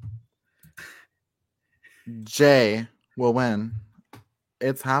 Jay will win.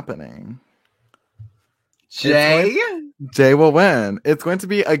 It's happening. Jay will win. It's going to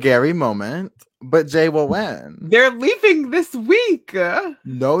be a Gary moment, but Jay will win. They're leaving this week.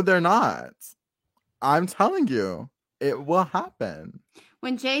 No, they're not. I'm telling you, it will happen.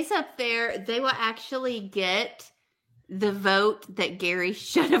 When Jay's up there, they will actually get the vote that Gary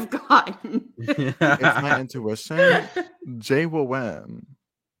should have gotten. It's my intuition. Jay will win.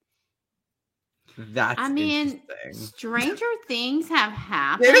 That's interesting. Stranger things have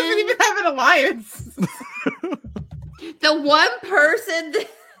happened. They don't even have an alliance. The one person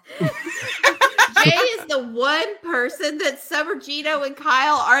Jay is the one person that Summer, Gino, and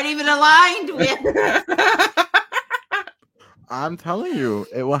Kyle aren't even aligned with. I'm telling you,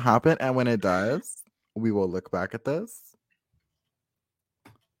 it will happen, and when it does, we will look back at this.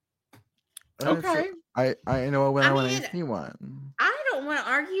 Okay. I know a winner when I see one. I don't want to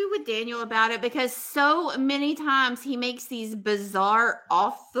argue with Daniel about it because so many times he makes these bizarre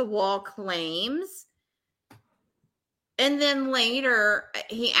off-the-wall claims. And then later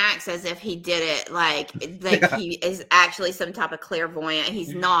he acts as if he did it like he is actually some type of clairvoyant.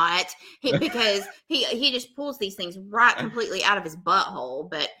 He's not. Because he just pulls these things right completely out of his butthole.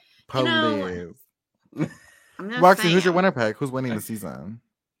 But Please. I'm not Roxy, saying. who's your winner pick? Who's winning the season?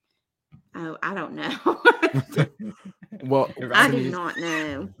 Oh, I don't know. Well, I do not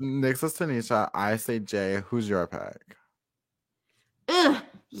know. Next is Tanisha. I say Jay. Who's your pick? Ugh,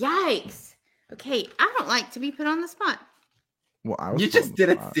 yikes. Okay, I don't like to be put on the spot. Well, you just did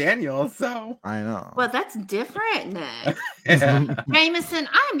it, Daniel, so. I know. Well, that's different, Nick. Jameson,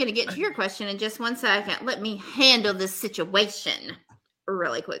 I'm going to get to your question in just 1 second. Let me handle this situation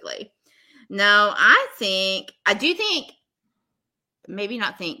really quickly. No, I do think, maybe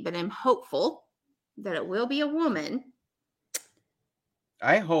not think, but I'm hopeful that it will be a woman.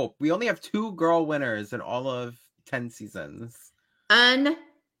 I hope. We only have 2 girl winners in all of 10 seasons.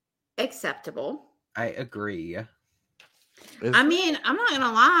 Unacceptable. I agree. I mean, I'm not going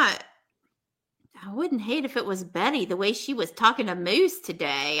to lie. I wouldn't hate if it was Betty, the way she was talking to Moose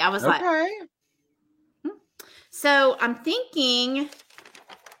today. I was like, So I'm thinking,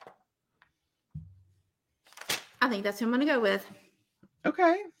 I think that's who I'm going to go with.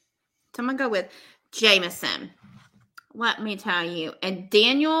 Okay. So I'm going to go with Jameson. Let me tell you. And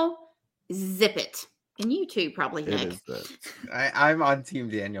Daniel, zip it. And you too, probably, Nick. I'm on Team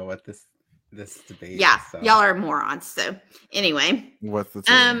Daniel with this debate. Yeah, so. Y'all are morons. So anyway. What's the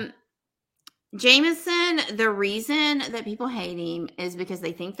team? Jameson, the reason that people hate him is because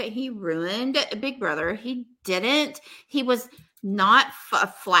they think that he ruined Big Brother. He didn't. He was not a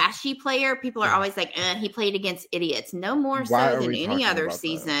flashy player. People are always like, he played against idiots. No more so than any other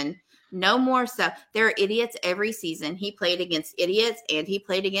season. No more so. There are idiots every season. He played against idiots and he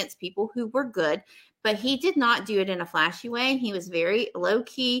played against people who were good, but he did not do it in a flashy way. He was very low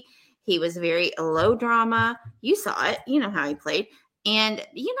key. He was very low drama. You saw it. You know how he played. And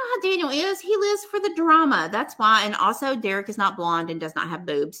you know how Daniel is. He lives for the drama. That's why. And also, Derek is not blonde and does not have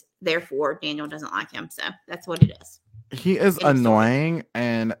boobs. Therefore, Daniel doesn't like him. So that's what it is. He is annoying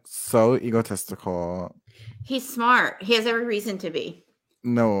and so egotistical. He's smart. He has every reason to be.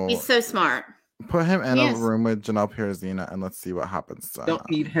 No. He's so smart. Put him in a room with Janelle Pierzina and let's see what happens to him.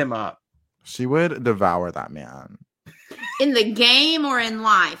 Don't eat him up. She would devour that man. In the game or in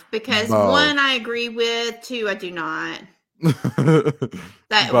life? Because Both. 1, I agree with. 2, I do not.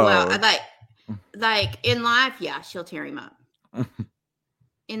 Like in life, yeah, she'll tear him up.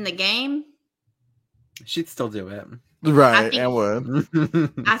 In the game, she'd still do it. Right, and would.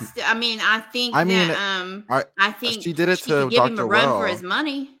 I think she did it she to could give him Dr. a run Will. for his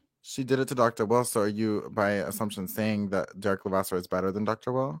money. She did it to Dr. Will, so are you, by assumption, saying that Derek Levasseur is better than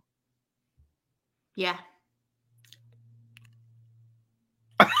Dr. Will? Yeah.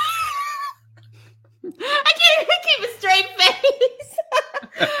 I can't keep a straight face.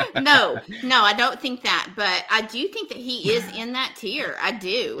 No, I don't think that. But I do think that he is in that tier. I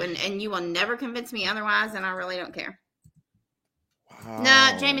do. And you will never convince me otherwise, and I really don't care. Wow.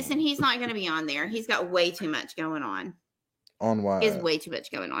 No, Jameson, he's not going to be on there. He's got way too much going on. On what? He has way too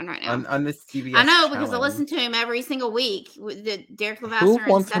much going on right now. On this CBS I know, challenge. because I listen to him every single week. The Derek Levasseur. Who and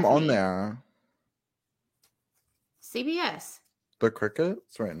wants Stephanie. him on there? CBS. The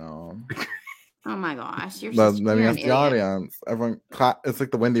Crickets right now. Oh my gosh. You're Let me an ask the idiot. audience. Everyone clap. It's like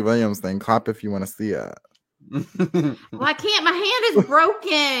the Wendy Williams thing. Clap if you want to see it. Well, I can't. My hand is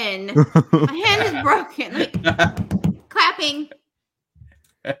broken. My hand is broken. Like, clapping.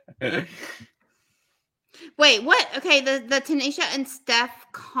 Wait, what? Okay, the Tanisha and Steph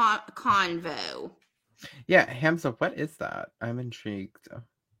convo. Yeah, Hamza, what is that? I'm intrigued.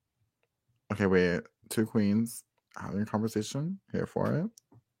 Okay, wait. Two queens having a conversation. Here for it.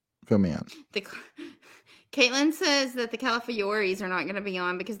 Fill me in. Caitlin says that the Califioris are not going to be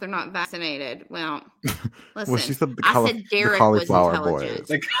on because they're not vaccinated. Well, listen. Well, she said I said Derek was intelligent.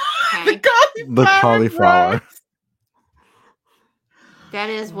 Boys. The cauliflower. That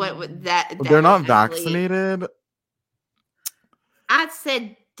is what that they're not actually, vaccinated. I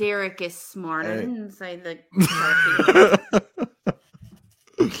said Derek is smart. I didn't say the.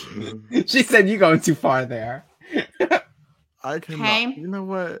 She said you going too far there. I cannot. Okay. You know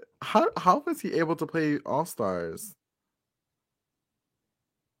what? How was he able to play All Stars?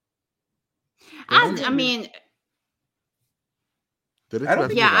 I mean. I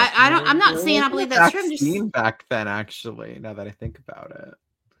don't. Yeah, I don't. I'm not saying I believe that's true. I'm just back then, actually. Now that I think about it,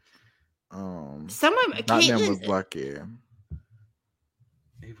 someone that man was lucky.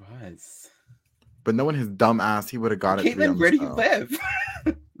 He was, but knowing his dumb ass, he would have got it. Caitlin, where do you live?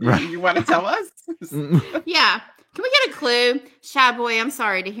 You want to tell us? Yeah. Can we get a clue, Shy Boy? I'm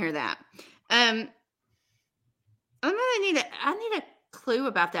sorry to hear that. I need a clue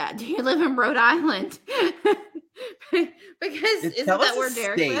about that. Do you live in Rhode Island? Because isn't that where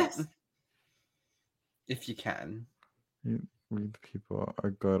Derek lives? If you can. We people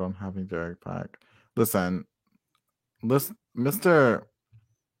are good on having Derek back. Listen, Mr.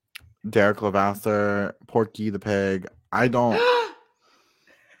 Derek Levasseur, Porky the Pig. I don't.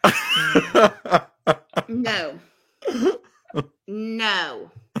 No.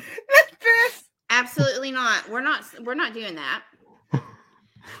 Absolutely not. We're not doing that.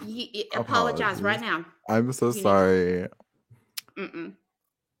 You apologize right now. I'm so sorry. Mm-mm.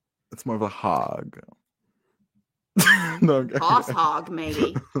 It's more of a hog. No, Boss hog,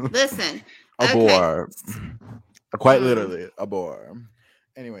 maybe. Listen. A boar. Quite literally, a boar.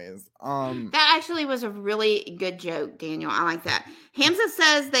 Anyways, that actually was a really good joke, Daniel. I like that. Hamza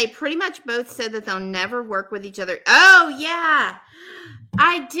says they pretty much both said that they'll never work with each other. Oh yeah,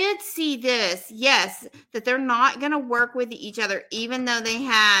 I did see this. Yes, that they're not going to work with each other, even though they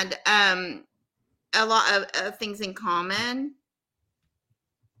had a lot of things in common.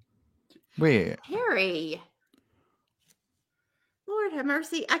 Wait, Harry. Lord have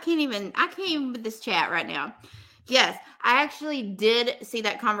mercy. I can't even with this chat right now. Yes, I actually did see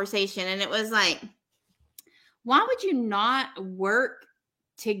that conversation, and it was like, why would you not work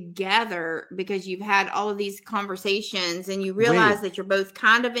together because you've had all of these conversations and you realize that you're both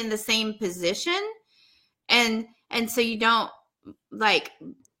kind of in the same position, and so you don't like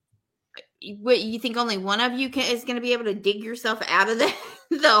what you think only one of you is going to be able to dig yourself out of the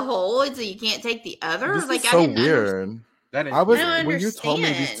hole, and so you can't take the other. This like is so weird. I was when you told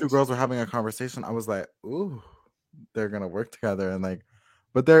me these two girls were having a conversation, I was like, ooh. They're gonna work together and like,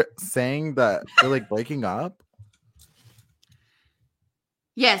 but they're saying that they're like breaking up.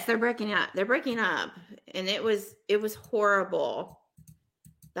 Yes, they're breaking up. They're breaking up, and it was horrible.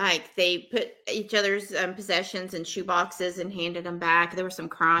 Like they put each other's possessions in shoe boxes and handed them back. There was some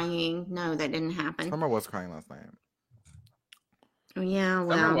crying. No, that didn't happen. Summer was crying last night. Oh yeah,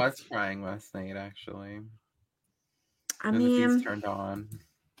 well, Summer was crying last night. Actually, I mean, the turned on.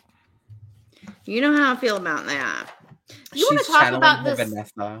 You know how I feel about that. You want to talk about this?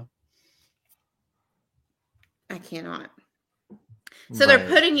 Vanessa. I cannot. So they're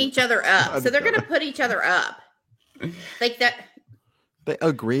putting each other up. So they're going to put each other up. Like that. They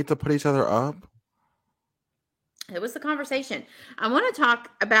agreed to put each other up? It was the conversation. I want to talk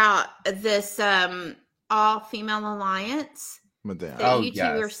about this all-female alliance Madame. that you two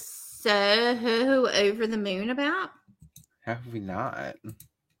are so over the moon about. How have we not?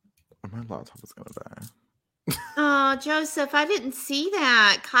 My laptop is gonna die. Oh, Joseph, I didn't see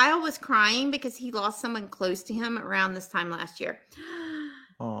that. Kyle was crying because he lost someone close to him around this time last year.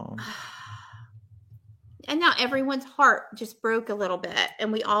 Oh. And now everyone's heart just broke a little bit,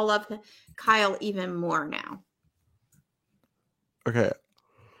 and we all love Kyle even more now. Okay.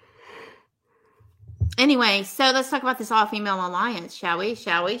 Anyway, so let's talk about this all-female alliance, shall we?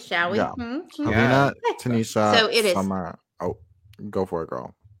 Yeah. Mm-hmm. Alina, Tanisha, So it is. Summer. Oh, go for it,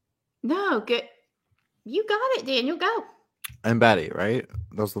 girl. No, good. You got it, Daniel. Go. And Betty, right?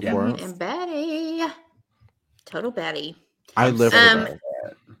 Those are the four. And Betty. Total Betty. I live with it.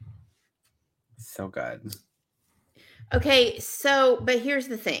 So good. Okay, so, but here's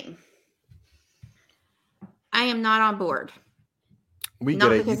the thing. I am not on board. We Not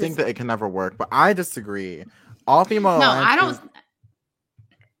get it. You because think it's- that it can never work, but I disagree. All female No, I alliances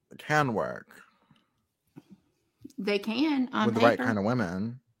don't. can work They can on with the paper. right kind of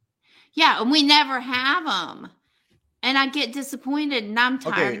women. Yeah, and we never have them. And I get disappointed, and I'm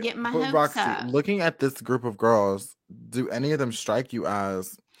tired of getting my but hopes Roxy, up. looking at this group of girls, do any of them strike you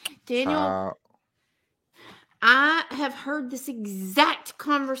as Daniel, I have heard this exact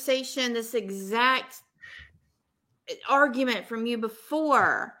conversation, this exact argument from you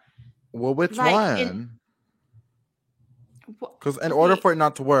before. well, which like, one? Because in order for it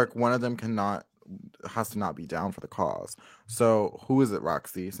not to work, one of them has to not be down for the cause. So who is it,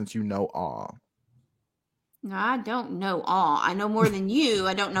 Roxy? Since you know all. No, I don't know all. I know more than you.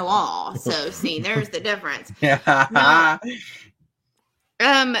 I don't know all. So, see, there's the difference. Yeah.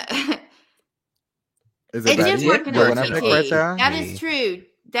 Is It did Betty? work in The winner pick OTT. right there? That is true.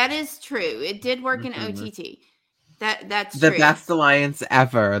 That is true. It did work in OTT. That's The true. best alliance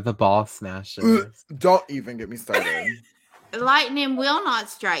ever, the Ball Smashers. Don't even get me started. Lightning will not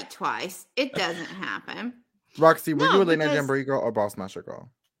strike twice. It doesn't happen. Roxy, were No, you a Lena because- Jamboree girl or Ball Smasher girl?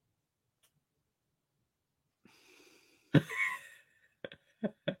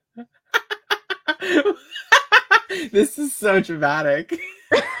 This is so dramatic.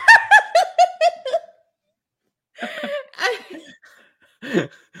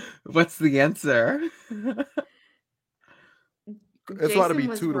 What's the answer? It's about to be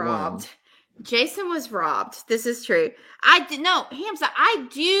was 2 to 1. robbed. Jason was robbed. This is true. I did no, Hamza. I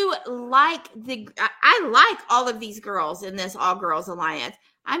do like I like all of these girls in this all girls alliance.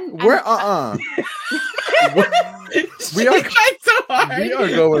 We are tried so hard. we are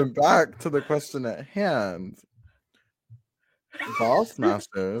going back to the question at hand. Ball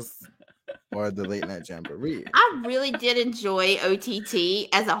Smashers or the Late Night Jamboree? I really did enjoy OTT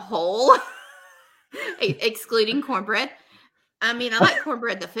as a whole, excluding cornbread. I mean, I like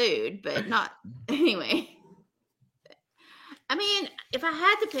cornbread the food, but not anyway. I mean, if I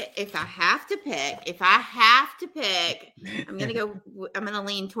have to pick, I'm gonna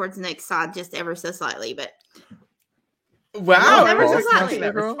lean towards Nick's side just ever so slightly, but Wow, Ever so I was slightly. expecting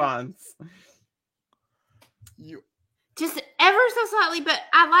that response. just ever so slightly, but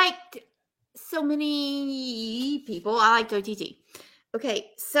I liked so many people. I liked OTT.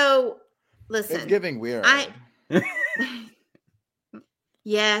 Okay, so listen. It's giving weird.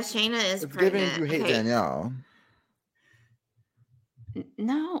 Yeah, Shayna is It's pregnant. giving you hate Okay. Danielle.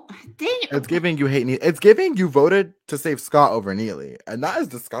 No, Daniel. It's giving you hate. It's giving you voted to save Scott over Neely, and that is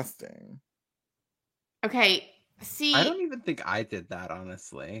disgusting. Okay, see, I don't even think I did that,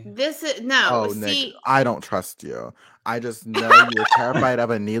 honestly. this is no. Oh, see, Nick, I don't trust you. I just know you were terrified of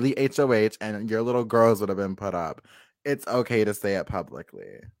a Neely HOH, and your little girls would have been put up. It's okay to say it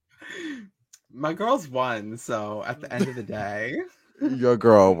publicly. My girls won, so at the end of the day, Your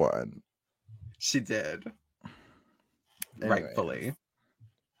girl won. she did. Anyways. Rightfully.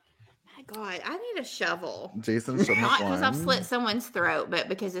 my God, I need a shovel. Jason should Not have because won. I've slit someone's throat, but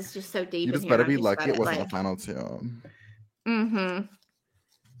because it's just so deep. You in just here, better I'm be just lucky about it wasn't like- the final two. Mm-hmm.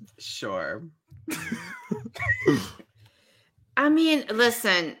 Sure. I mean,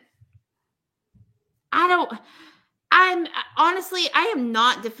 listen, I'm honestly, I am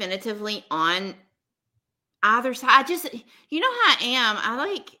not definitively on either side. I just, you know how I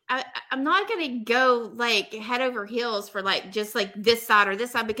am. I'm not going to go like head over heels for like, just like this side or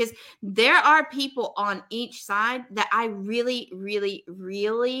this side, because there are people on each side that I really, really,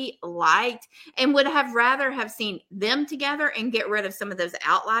 really liked and would have rather have seen them together and get rid of some of those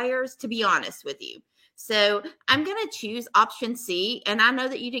outliers, to be honest with you. So I'm going to choose option C. And I know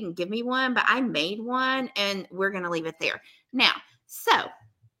that you didn't give me one, but I made one and we're going to leave it there. Now, so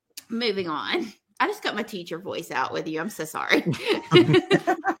moving on. I just got my teacher voice out with you. I'm so sorry.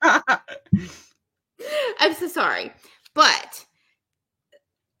 I'm so sorry. But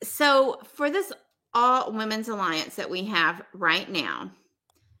so for this all women's alliance that we have right now,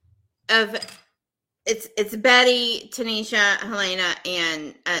 of it's Betty, Tanisha, Helena,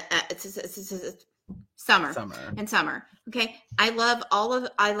 and it's Summer. And Summer. Okay. I love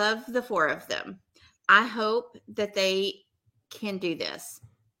the four of them. I hope that they can do this.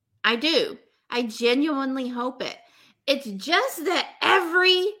 I do. I genuinely hope it. It's just that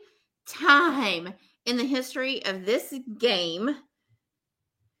every time in the history of this game,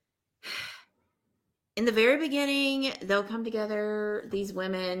 in the very beginning, they'll come together, these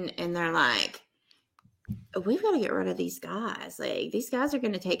women, and they're like, we've got to get rid of these guys. Like, these guys are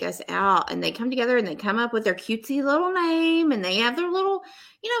going to take us out. And they come together and they come up with their cutesy little name and they have their little,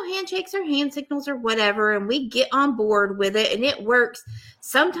 handshakes or hand signals or whatever. And we get on board with it and it works.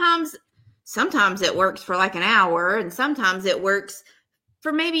 Sometimes it works for like an hour and sometimes it works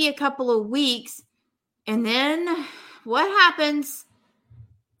for maybe a couple of weeks. And then what happens?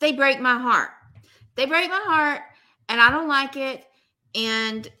 They break my heart. And I don't like it.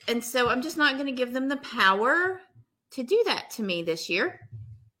 And so I'm just not going to give them the power to do that to me this year.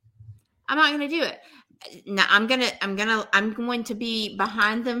 I'm not going to do it. Now I'm going to be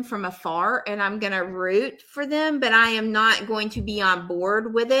behind them from afar and I'm going to root for them, but I am not going to be on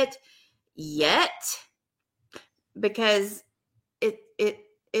board with it yet because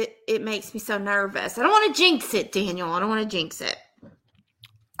it makes me so nervous. I don't want to jinx it, Daniel. I don't want to jinx it.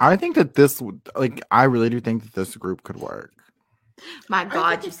 I think that this would, I really do think that this group could work. My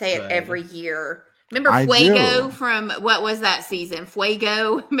God, you say it every year. Remember Fuego from, what was that season?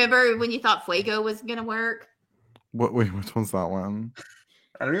 Fuego? Remember when you thought Fuego was going to work? Wait, which one's that one?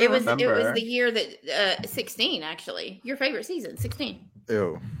 I don't even remember. It was the year that, 16, actually. Your favorite season, 16.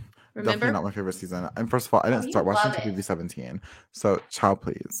 Ew. Remember? Definitely not my favorite season. And first of all, I didn't start watching until maybe 17. So, child,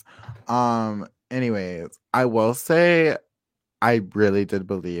 please. Anyways, I will say I really did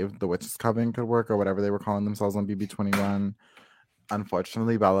believe the Witches Coven could work or whatever they were calling themselves on BB21.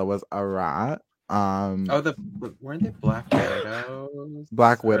 Unfortunately, Bella was a rat. Weren't they Black Widows?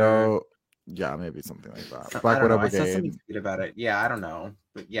 Black Widow, yeah, maybe something like that. Black Widow Brigade. I saw something tweet about it. Yeah, I don't know,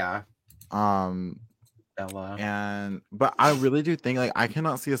 but yeah. Bella. But I really do think I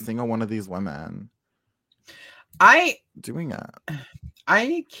cannot see a single one of these women doing it.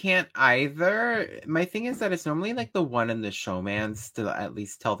 I can't either. My thing is that it's normally the one in the showmans to at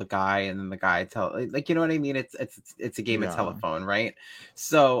least tell the guy, and then the guy tell you know what I mean. It's a game of telephone, right?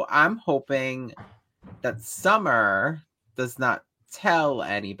 So I'm hoping that Summer does not tell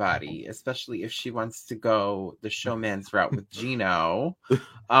anybody, especially if she wants to go the showman's route with Gino.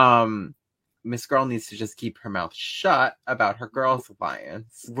 Miss Girl needs to just keep her mouth shut about her girls'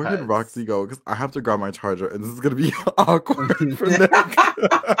 alliance. Where did Roxy go? Because I have to grab my charger, and this is going to be awkward for Nick.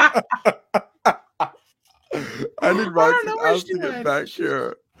 I need Roxy's ass to get back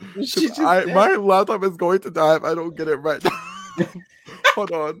here. My laptop is going to die if I don't get it right now.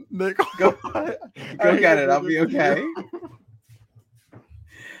 Hold on, Nick. Go get it. I'll be okay.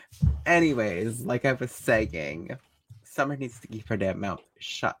 Anyways, like I was saying, Summer needs to keep her damn mouth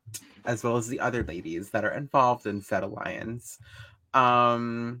shut, as well as the other ladies that are involved in said alliance.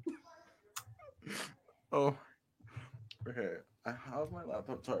 Oh, okay. I have my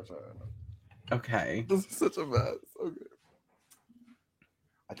laptop charger. Okay. This is such a mess. Okay.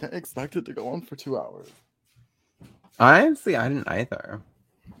 I didn't expect it to go on for 2 hours. Honestly, I didn't either.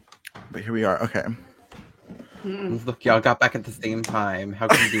 But here we are. Okay. Look, y'all got back at the same time. How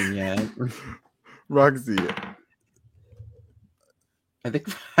convenient. Roxy. I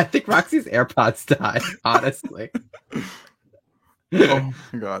think Roxy's AirPods died, honestly. Oh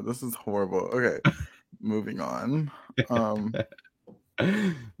my God, this is horrible. Okay. Moving on.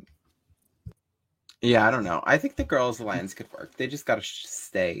 Yeah, I don't know. I think the girls' alliance could work. They just gotta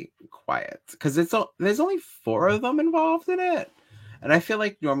stay quiet because there's only 4 of them involved in it, and I feel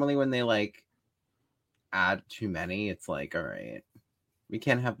like normally when they add too many, it's all right, we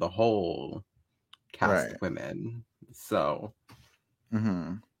can't have the whole cast of women. So,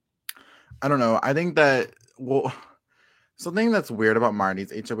 I don't know. I think that something that's weird about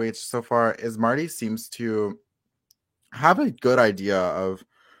Marty's HOH so far is Marty seems to have a good idea of.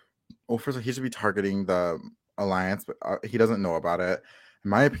 Well, first of all, he should be targeting the alliance, but he doesn't know about it. In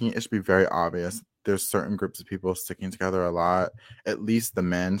my opinion, it should be very obvious. There's certain groups of people sticking together a lot. At least the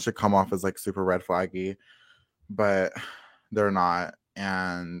men should come off as super red flaggy, but they're not.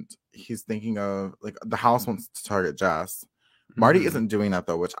 And he's thinking of the house wants to target Jess, Marty isn't doing that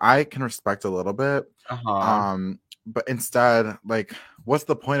though, which I can respect a little bit. But instead, like, what's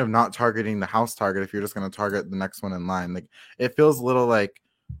the point of not targeting the house target if you're just going to target the next one in line? Like, it feels a little like,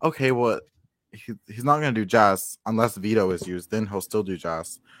 okay, well, he's not going to do Jess unless veto is used. Then he'll still do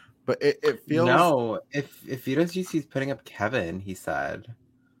Jess. But it feels... No, if veto's used, he's putting up Kevin, he said.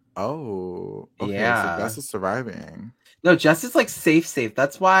 Oh, okay. Yeah. So Jess is surviving. No, Jess is like safe.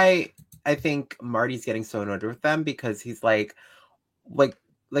 That's why I think Marty's getting so annoyed with them, because he's like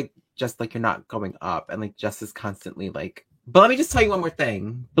just like, you're not going up, and like Jess is constantly like, but let me just tell you one more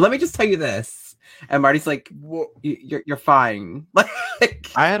thing. But let me just tell you this. And Marty's like, well, you're fine. Like,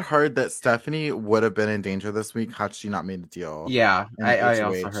 I had heard that Stephanie would have been in danger this week had she not made a deal. Yeah, I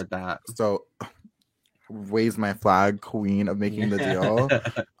also heard that. So raise my flag, queen of making the deal.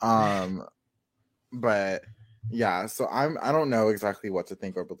 But yeah, so I don't know exactly what to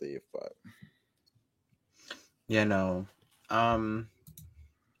think or believe, but yeah, no.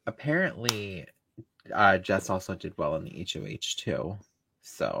 Apparently Jess also did well in the HOH too.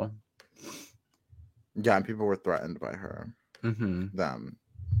 So yeah, and people were threatened by her. Them.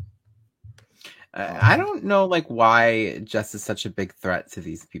 I don't know like why Jess is such a big threat to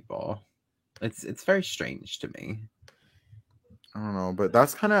these people. It's very strange to me. I don't know, but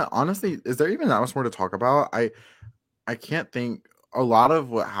that's kind of, honestly, is there even that much more to talk about? I can't think. A lot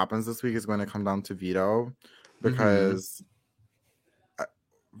of what happens this week is going to come down to veto, because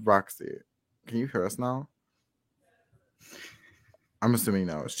Roxy, can you hear us now? I'm assuming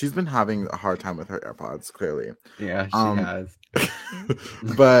no. She's been having a hard time with her AirPods, clearly. Yeah, she has.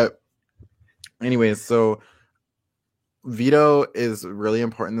 But anyways, so veto is really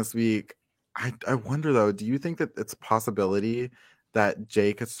important this week. I wonder though, do you think that it's a possibility that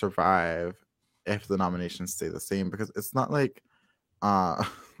Jay could survive if the nominations stay the same? Because it's not like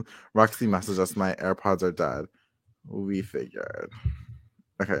Roxy messaged us, my AirPods are dead. We figured.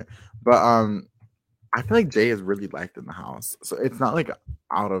 Okay. But I feel like Jay is really liked in the house. So it's not like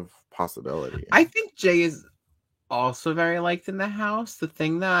out of possibility. I think Jay is also very liked in the house. The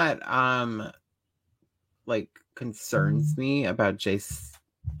thing that like concerns me about Jay's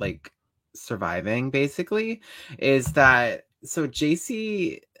like surviving basically is that so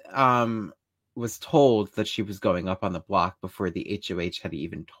JC was told that she was going up on the block before the HOH had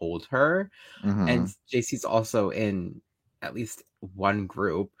even told her. And JC's also in at least one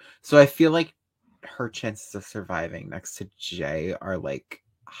group. So I feel like her chances of surviving next to Jay are like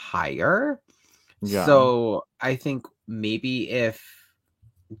higher. Yeah. So I think maybe if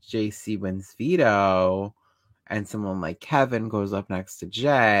JC wins veto and someone like Kevin goes up next to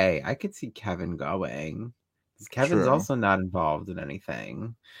Jay, I could see Kevin going. Because Kevin's also not involved in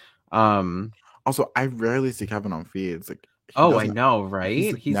anything. Also, I rarely see Kevin on feeds. Like, I know,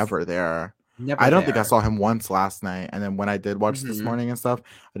 right? He's never there. I don't think I saw him once last night, and then when I did watch this morning and stuff,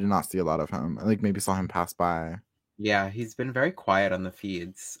 I did not see a lot of him. I think maybe saw him pass by. Yeah, he's been very quiet on the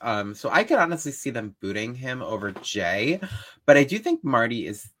feeds. So I could honestly see them booting him over Jay, but I do think Marty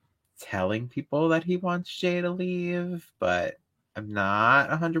is telling people that he wants Jay to leave, but I'm not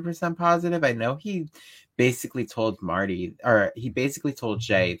 100% positive. I know he basically told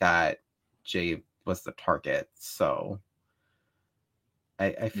Jay that Jay was the target. So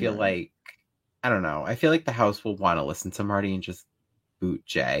I feel like, I don't know. I feel like the house will want to listen to Marty and just boot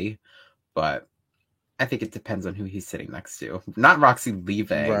Jay, but I think it depends on who he's sitting next to. Not Roxy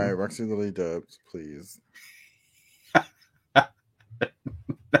leaving. Right, Roxy Lily Dubs, please.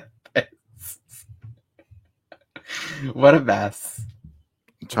 What a mess.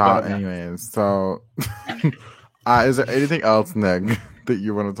 Child, anyways, so is there anything else, Nick, that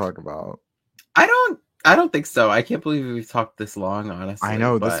you want to talk about? I don't think so. I can't believe we've talked this long, honestly. I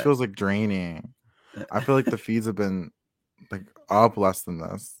know, this feels like draining. I feel like the feeds have been like up less than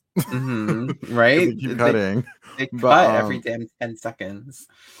this. Right? They keep cutting. They cut every damn 10 seconds.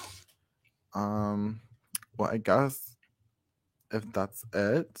 Well, I guess if that's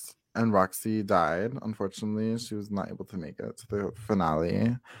it. And Roxy died, unfortunately. She was not able to make it to the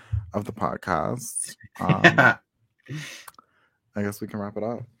finale of the podcast. I guess we can wrap it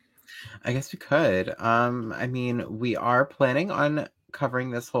up. I guess we could. I mean, we are planning on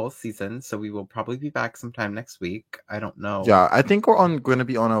covering this whole season, so we will probably be back sometime next week. I don't know. Yeah, I think we're going to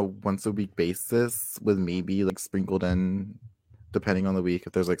be on a once a week basis with maybe like sprinkled in, depending on the week,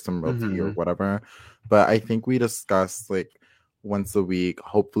 if there's like some real tea or whatever. But I think we discussed like once a week.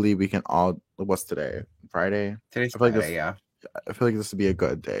 Hopefully we can all, what's today? Friday? Today's Friday, yeah. I feel like this would be a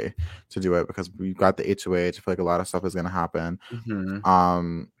good day to do it because we've got the HOH. I feel like a lot of stuff is going to happen.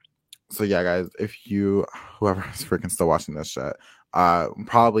 So yeah, guys, if whoever is freaking still watching this shit,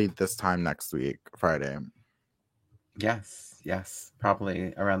 probably this time next week, Friday. Yes. Yes,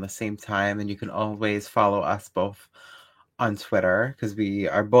 probably around the same time. And you can always follow us both on Twitter because we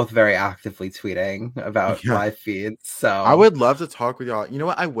are both very actively tweeting about Yeah. live feeds. So I would love to talk with y'all. You know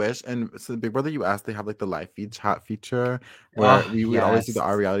what? I wish, and so Big Brother US, they have like the live feed chat feature where we would always do the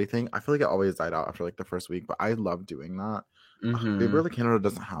Our Reality thing. I feel like it always died out after like the first week, but I love doing that. Big Brother Canada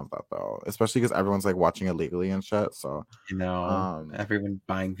doesn't have that though, especially because everyone's like watching it legally and shit. So you know, everyone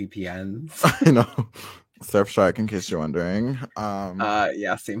buying VPNs. I know. Surfshark, in case you're wondering.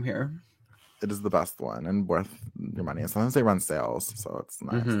 Yeah, same here. It is the best one and worth your money. And sometimes they run sales, so it's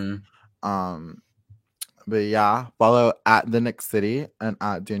nice. But yeah, follow at the Nick City and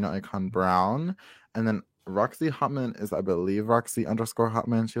at Daniel Icon Brown. And then Roxy Hotman is, I believe,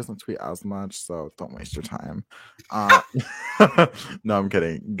 Roxy_Hotman. She doesn't tweet as much, so don't waste your time. No, I'm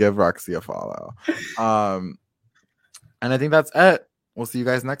kidding. Give Roxy a follow. And I think that's it. We'll see you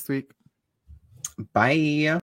guys next week. Bye.